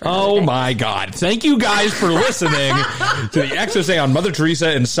topic for another day. My God. Thank you guys for listening to the expose on Mother Teresa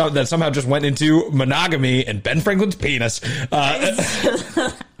and that somehow just went into monogamy and Ben Franklin's penis.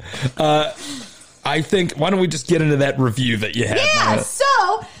 I think, why don't we just get into that review that you had? Yeah, so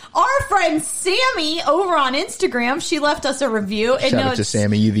our friend Sammy over on Instagram, she left us a review. Shout out to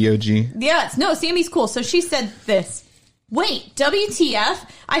Sammy, you the OG. Yeah, Sammy's cool. So she said this. Wait, WTF?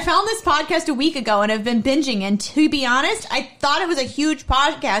 I found this podcast a week ago and have been binging. And to be honest, I thought it was a huge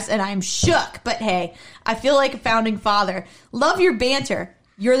podcast and I'm shook. But hey, I feel like a founding father. Love your banter.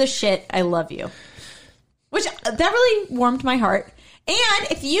 You're the shit. I love you. Which, that really warmed my heart. And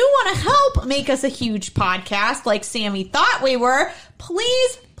if you want to help make us a huge podcast like Sammy thought we were,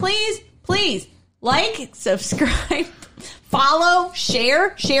 please, please, please like, subscribe, follow,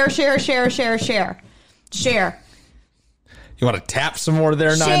 share. Share. You want to tap some more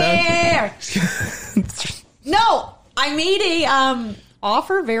there, Nina? Share. No, I made a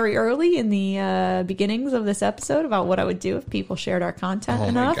offer very early in the beginnings of this episode about what I would do if people shared our content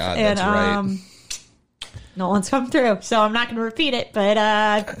enough. Oh my God, and, that's right. No one's come through, so I'm not going to repeat it, but...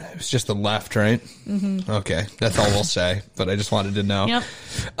 It was just the left, right? Mm-hmm. Okay, that's all we'll say, but I just wanted to know. Yep.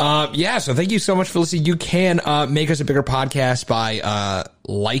 So thank you so much for listening. You can make us a bigger podcast by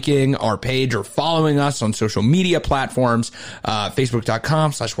liking our page or following us on social media platforms,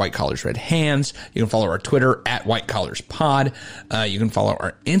 facebook.com/whitecollarsredhands. You can follow our Twitter @whitecollarspod. You can follow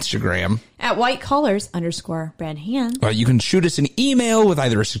our Instagram @whitecollars_redhands. You can shoot us an email with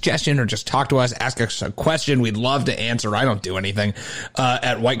either a suggestion or just talk to us, ask us a question. We'd love to answer. I don't do anything.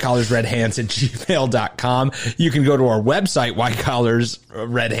 At whitecollarsredhands@gmail.com. You can go to our website,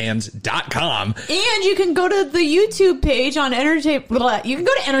 whitecollarsredhands.com. And you can go to the YouTube page on you can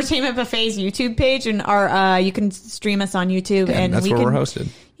go to Entertainment Buffet's YouTube page and you can stream us on YouTube. Yeah, and that's where we're hosted.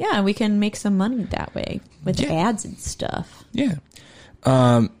 Yeah, we can make some money that way with ads and stuff. Yeah.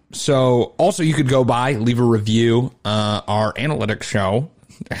 So also you could go by, leave a review. Our analytics show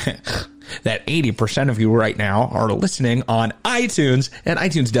that 80% of you right now are listening on iTunes, and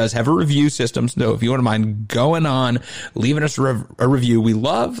iTunes does have a review system. So if you wouldn't mind going on, leaving us a review, we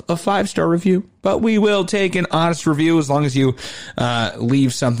love a 5-star review, but we will take an honest review as long as you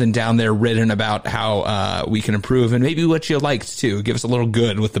leave something down there written about how we can improve and maybe what you liked too. Give us a little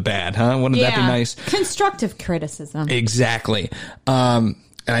good with the bad, huh? Wouldn't that be nice? Constructive criticism. Exactly.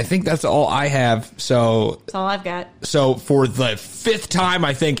 And I think that's all I have. So that's all I've got. So for the 5th time,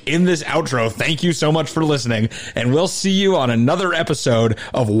 I think, in this outro, thank you so much for listening. And we'll see you on another episode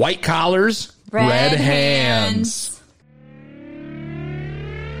of White Collars, Red Hands.